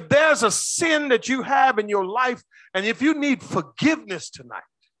 Okay, if there's a sin that you have in your life, and if you need forgiveness tonight,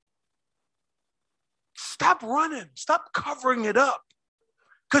 stop running. Stop covering it up.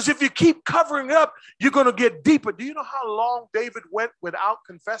 Because if you keep covering it up, you're going to get deeper. Do you know how long David went without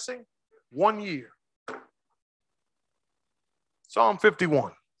confessing? 1 year. Psalm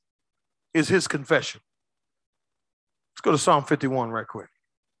 51 is his confession. Let's go to Psalm 51 right quick.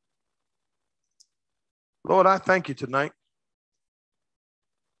 Lord, I thank you tonight.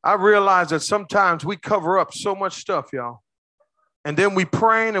 I realize that sometimes we cover up so much stuff, y'all. And then we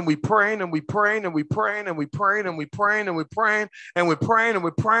praying and we praying and we praying and we praying and we praying and we praying and we praying and we're praying and we're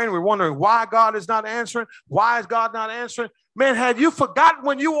praying. We're wondering why God is not answering. Why is God not answering? Man, had you forgotten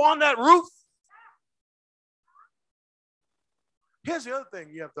when you were on that roof? Here's the other thing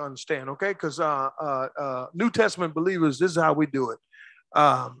you have to understand, okay? Because New Testament believers, this is how we do it.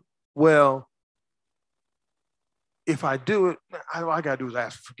 Well, if I do it, all I got to do is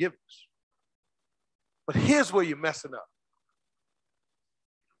ask for forgiveness. But here's where you're messing up.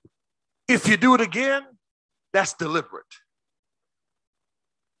 If you do it again, that's deliberate.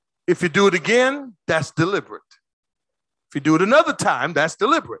 If you do it again, that's deliberate. If you do it another time, that's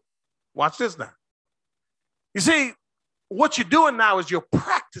deliberate. Watch this now. You see, what you're doing now is you're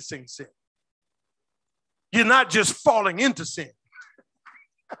practicing sin. You're not just falling into sin.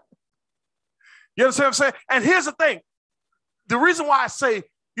 You understand what I'm saying? And here's the thing. The reason why I say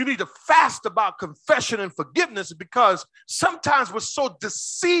you need to fast about confession and forgiveness is because sometimes we're so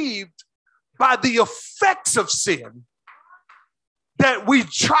deceived by the effects of sin that we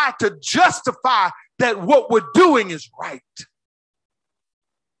try to justify that what we're doing is right.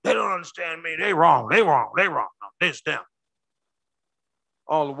 They don't understand me. They wrong. They wrong. They wrong. No, this, them.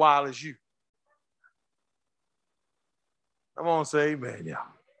 All the while is you. I'm going to say amen, y'all.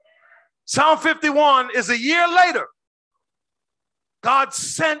 Psalm 51 is a year later. God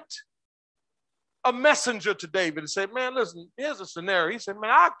sent a messenger to David and said, man, listen, here's a scenario. He said, man,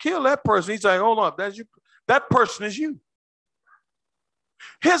 I'll kill that person. He's like, hold up, that's you. That person is you.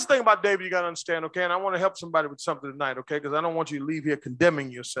 Here's the thing about David you got to understand, okay? And I want to help somebody with something tonight, okay? Because I don't want you to leave here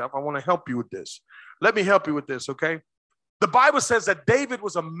condemning yourself. I want to help you with this. Let me help you with this, okay? The Bible says that David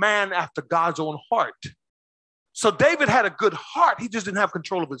was a man after God's own heart. So David had a good heart. He just didn't have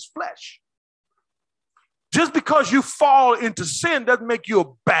control of his flesh. Just because you fall into sin doesn't make you a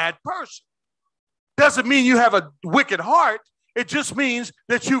bad person. Doesn't mean you have a wicked heart. It just means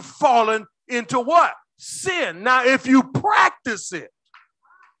that you've fallen into what? Sin. Now, if you practice it,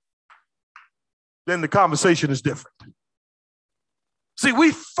 then the conversation is different. See,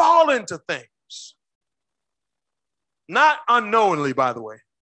 we fall into things. Not unknowingly, by the way.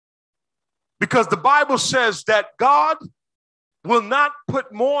 Because the Bible says that God will not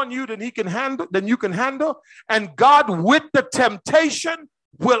put more on you than you can handle. And God, with the temptation,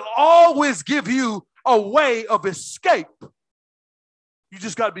 will always give you a way of escape. You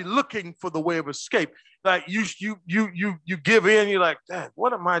just got to be looking for the way of escape. Like you give in, you're like, Dad,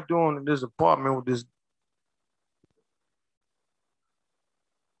 what am I doing in this apartment with this?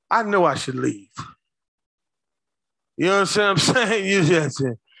 I know I should leave. You know what I'm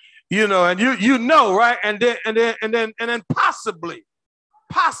saying? You know, and you know, right? And then possibly,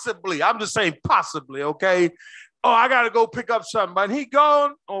 I'm just saying possibly, okay? Oh, I got to go pick up something. But he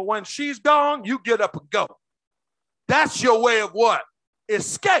gone, or when she's gone, you get up and go. That's your way of what?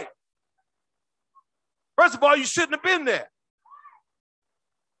 Escape. First of all, you shouldn't have been there.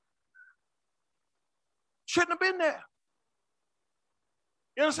 Shouldn't have been there.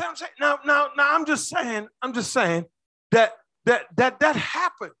 You understand what I'm saying? Now, I'm just saying that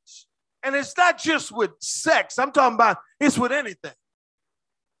happens. And it's not just with sex. I'm talking about it's with anything.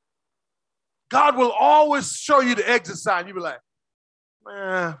 God will always show you the exit sign. You'll be like,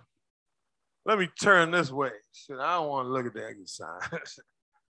 man, let me turn this way. Shit, I don't want to look at the exit sign.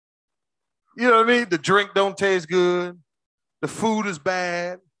 You know what I mean? The drink don't taste good. The food is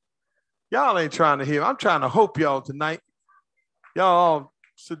bad. Y'all ain't trying to hear. I'm trying to hope y'all tonight. Y'all all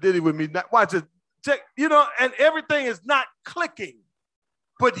sedity with me. Watch it. Check, you know, and everything is not clicking,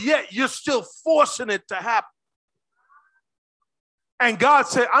 but yet you're still forcing it to happen. And God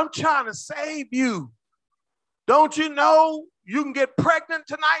said, I'm trying to save you. Don't you know you can get pregnant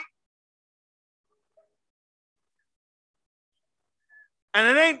tonight? And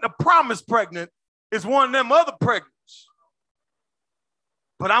it ain't a promise pregnant. It's one of them other pregnants.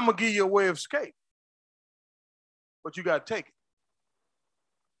 But I'm going to give you a way of escape. But you got to take it.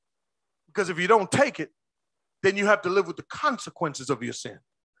 Because if you don't take it, then you have to live with the consequences of your sin.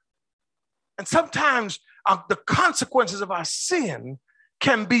 And sometimes the consequences of our sin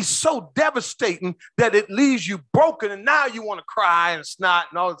can be so devastating that it leaves you broken, and now you want to cry and snot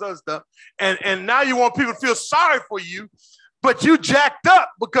and all this other stuff. And now you want people to feel sorry for you, but you jacked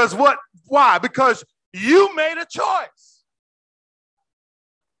up because what? Why? Because you made a choice.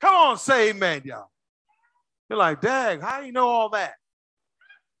 Come on, say amen, y'all. You're like, dang, how do you know all that?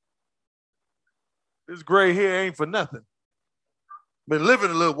 This gray hair ain't for nothing. Been living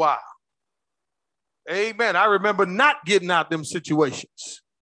a little while. Amen. I remember not getting out them situations.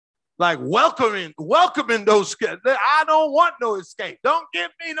 Like welcoming those. I don't want no escape. Don't give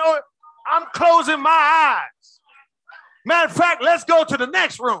me no. I'm closing my eyes. Matter of fact, let's go to the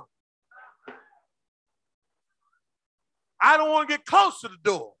next room. I don't want to get close to the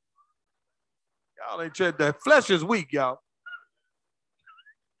door. Y'all ain't tried that. Flesh is weak, y'all.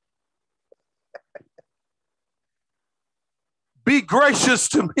 Be gracious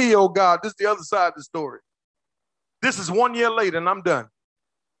to me, oh God. This is the other side of the story. This is 1 year later, and I'm done.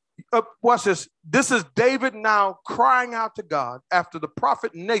 Watch this. This is David now crying out to God after the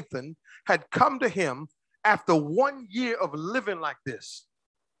prophet Nathan had come to him after 1 year of living like this.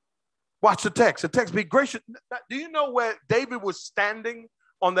 Watch the text. The text, be gracious. Do you know where David was standing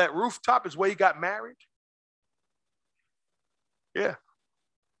on that rooftop is where he got married? Yeah.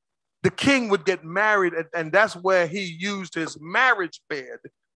 The king would get married, and that's where he used his marriage bed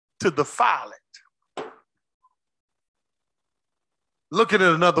to defile it. Looking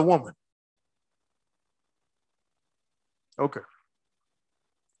at another woman. Okay.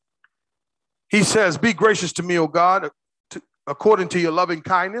 He says, be gracious to me, O God, according to your loving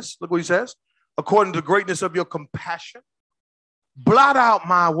kindness. Look what he says. According to the greatness of your compassion. Blot out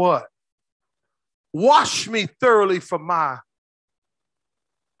my what? Wash me thoroughly from my.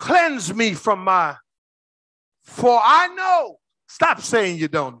 Cleanse me from my. For I know. Stop saying you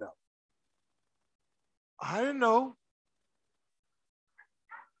don't know. I didn't know.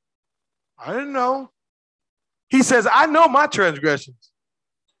 I didn't know. He says, I know my transgressions,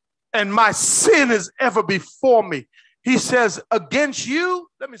 and my sin is ever before me. He says, against you,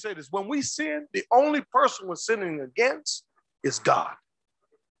 let me say this. When we sin, the only person we're sinning against is God.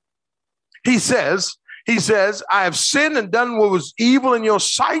 He says, I have sinned and done what was evil in your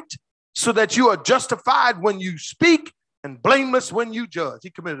sight, so that you are justified when you speak and blameless when you judge.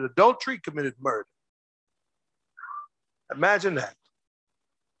 He committed adultery, committed murder. Imagine that.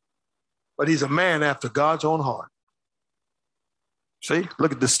 But he's a man after God's own heart. See,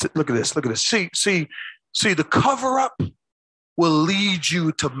 look at this, look at this, look at this. See, the cover up will lead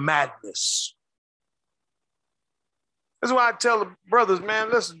you to madness. That's why I tell the brothers,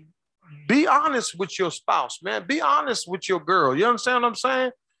 man, listen, be honest with your spouse, man. Be honest with your girl. You understand what I'm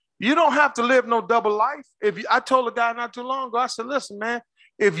saying? You don't have to live no double life. I told a guy not too long ago, I said, listen, man,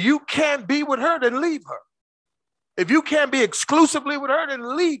 if you can't be with her, then leave her. If you can't be exclusively with her,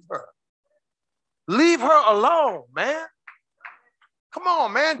 then leave her. Leave her alone, man. Come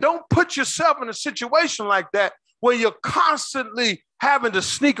on, man. Don't put yourself in a situation like that where you're constantly having to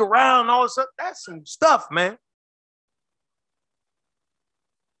sneak around and all this stuff. That's some stuff, man.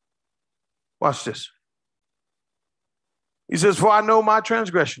 Watch this. He says, for I know my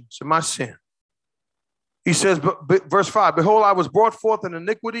transgressions and my sin. He says, verse 5, behold, I was brought forth in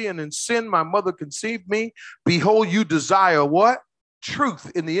iniquity, and in sin my mother conceived me. Behold, you desire what?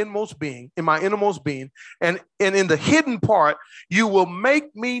 Truth in the inmost being, in my innermost being, and in the hidden part, you will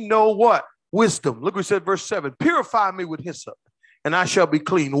make me know what? Wisdom. Look what he said, verse 7, purify me with hyssop, and I shall be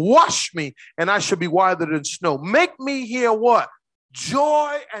clean. Wash me, and I shall be whiter than snow. Make me hear what?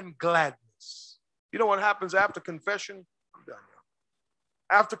 Joy and gladness. You know what happens after confession? I'm done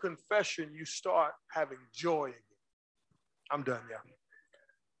now. After confession, you start having joy again. I'm done now.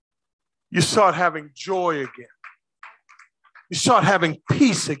 You start having joy again. You start having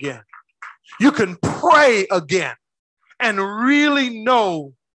peace again. You can pray again and really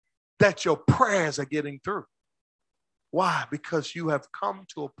know that your prayers are getting through. Why? Because you have come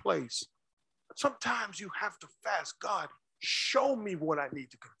to a place. Sometimes you have to fast. God, show me what I need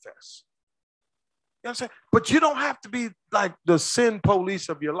to confess. You know what I'm saying? But you don't have to be like the sin police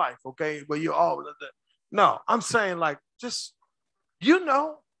of your life, okay? Where you're all, no, I'm saying like, just, you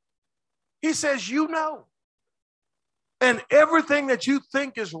know. He says, you know. And everything that you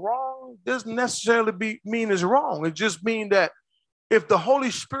think is wrong doesn't necessarily mean is wrong. It just means that if the Holy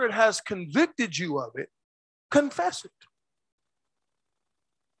Spirit has convicted you of it, confess it.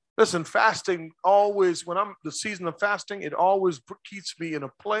 Listen, fasting always, when I'm the season of fasting, it always keeps me in a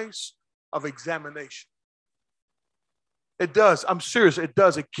place of examination. It does. I'm serious. It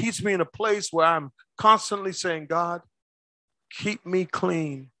does. It keeps me in a place where I'm constantly saying, God, keep me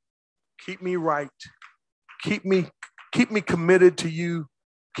clean, keep me right, keep me Keep me committed to you.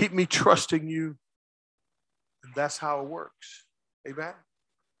 Keep me trusting you. And that's how it works. Amen.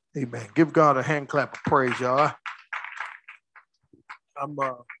 Amen. Give God a hand clap of praise, y'all.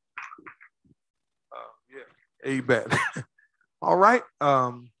 Amen. All right.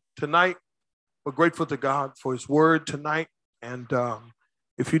 Tonight, we're grateful to God for his word tonight. And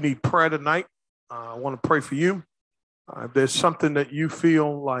if you need prayer tonight, I want to pray for you. If there's something that you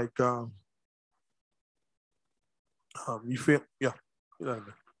feel like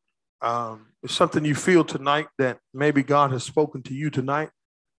it's something you feel tonight that maybe God has spoken to you tonight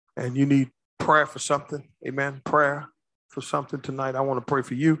and you need prayer for something. Amen. Prayer for something tonight. I want to pray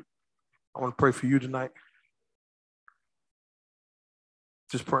for you. I want to pray for you tonight.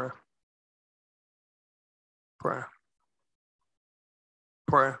 Just prayer. Prayer.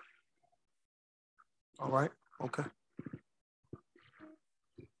 Prayer. All right. Okay.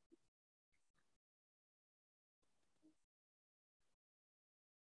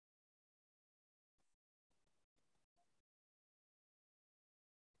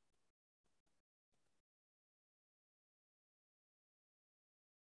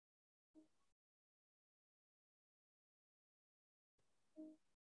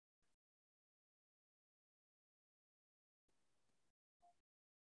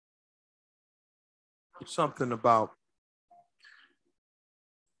 Something about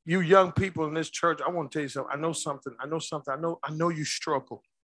you young people in this church. I want to tell you something. I know something. I know you struggle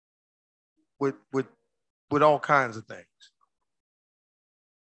with all kinds of things.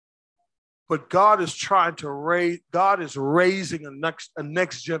 But God is trying to raise, God is raising a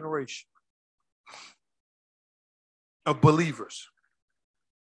next generation of believers.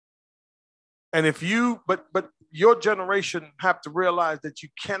 And if you, but your generation have to realize that you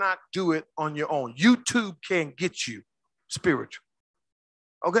cannot do it on your own. YouTube can't get you spiritual.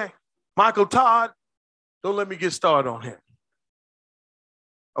 Okay? Michael Todd, don't let me get started on him.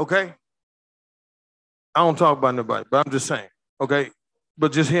 Okay? I don't talk about nobody, but I'm just saying. Okay?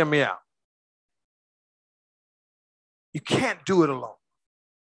 But just hear me out. You can't do it alone.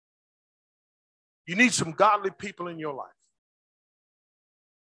 You need some godly people in your life.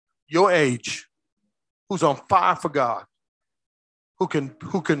 Your age, who's on fire for God, who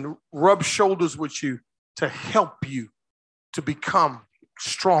can rub shoulders with you to help you to become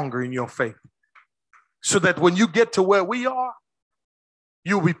stronger in your faith. So that when you get to where we are,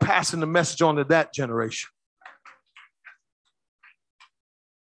 you'll be passing the message on to that generation.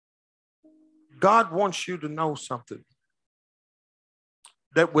 God wants you to know something.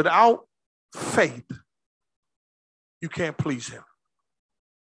 That without faith, you can't please him.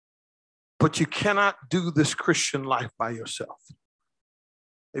 But you cannot do this Christian life by yourself.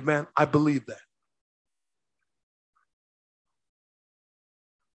 Amen. I believe that.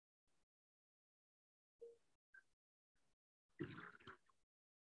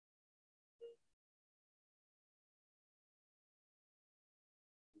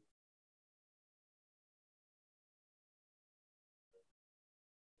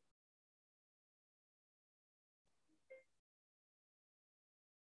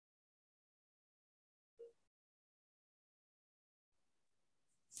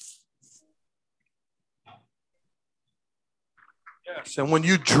 Yes, and when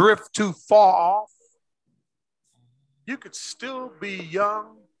you drift too far off, you could still be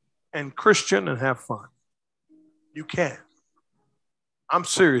young and Christian and have fun. You can. I'm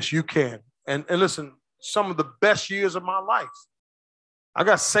serious, you can. And listen, some of the best years of my life, I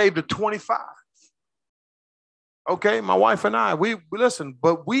got saved at 25. Okay, my wife and I, we listen,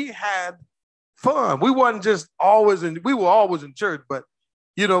 but we had fun. We wasn't just always we were always in church, but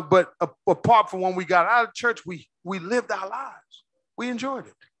you know, but apart from when we got out of church, we lived our lives. We enjoyed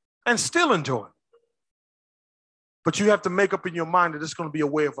it and still enjoy it. But you have to make up in your mind that it's going to be a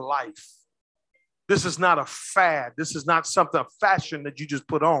way of life. This is not a fad. This is not something, a fashion that you just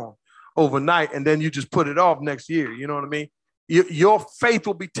put on overnight and then you just put it off next year. You know what I mean? Your faith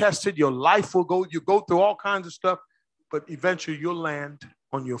will be tested. Your life will go, you go through all kinds of stuff, but eventually you'll land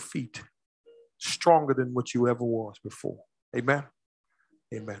on your feet stronger than what you ever was before. Amen.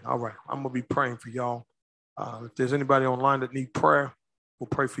 Amen. All right. I'm going to be praying for y'all. If there's anybody online that need prayer, we'll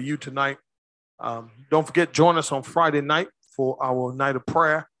pray for you tonight. Don't forget, join us on Friday night for our night of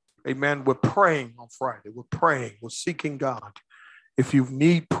prayer. Amen. We're praying on Friday. We're praying. We're seeking God. If you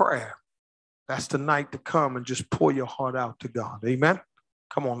need prayer, that's the night to come and just pour your heart out to God. Amen.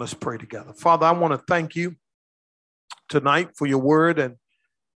 Come on, let's pray together. Father, I want to thank you tonight for your word, and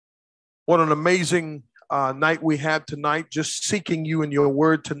what an amazing night we had tonight, just seeking you in your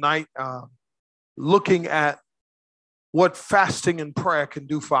word tonight, looking at what fasting and prayer can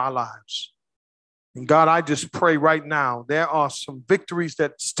do for our lives. And God, I just pray right now, there are some victories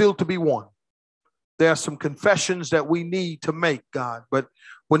that still to be won. There are some confessions that we need to make, God, but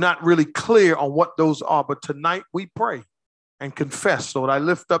we're not really clear on what those are. But tonight we pray and confess, Lord. I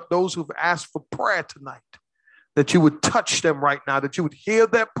lift up those who've asked for prayer tonight, that you would touch them right now, that you would hear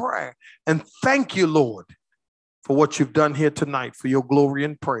their prayer. And thank you, Lord, for what you've done here tonight, for your glory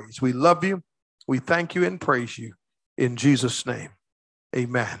and praise. We love you. We thank you and praise you. In Jesus' name,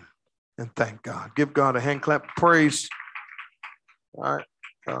 amen. And thank God. Give God a hand clap of praise. All right.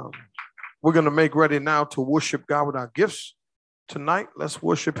 We're going to make ready now to worship God with our gifts tonight. Let's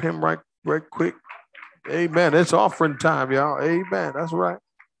worship him right quick. Amen. It's offering time, y'all. Amen. That's right.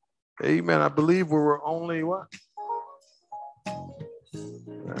 Amen. I believe we were only what?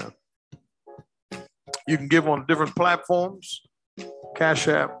 You can give on different platforms. Cash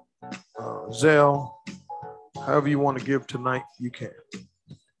App, Zelle, however you want to give tonight, you can.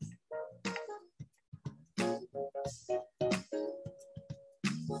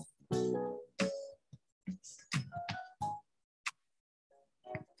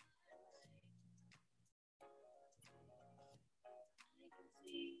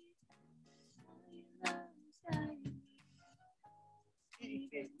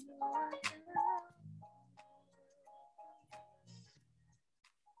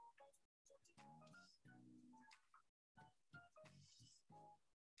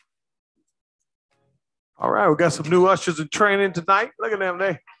 All right, we got some new ushers in training tonight. Look at them,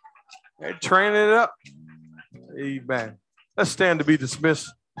 they're training it up. Amen. Let's stand to be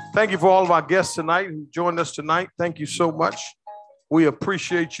dismissed. Thank you for all of our guests tonight who joined us tonight. Thank you so much. We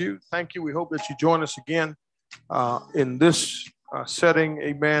appreciate you. Thank you. We hope that you join us again in this setting,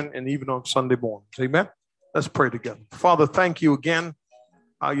 amen, and even on Sunday mornings, amen. Let's pray together. Father, thank you again.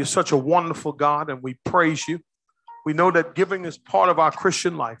 You're such a wonderful God, and we praise you. We know that giving is part of our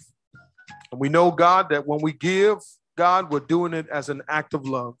Christian life. And we know, God, that when we give, God, we're doing it as an act of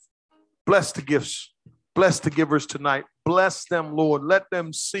love. Bless the gifts. Bless the givers tonight. Bless them, Lord. Let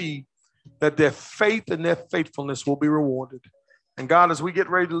them see that their faith and their faithfulness will be rewarded. And God, as we get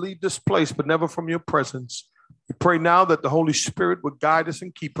ready to leave this place, but never from your presence, we pray now that the Holy Spirit would guide us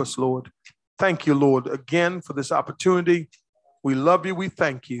and keep us, Lord. Thank you, Lord, again for this opportunity. We love you. We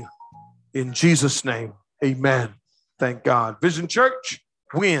thank you. In Jesus' name, amen. Thank God. Vision Church,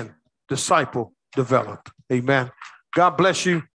 win, disciple, develop. Amen. God bless you.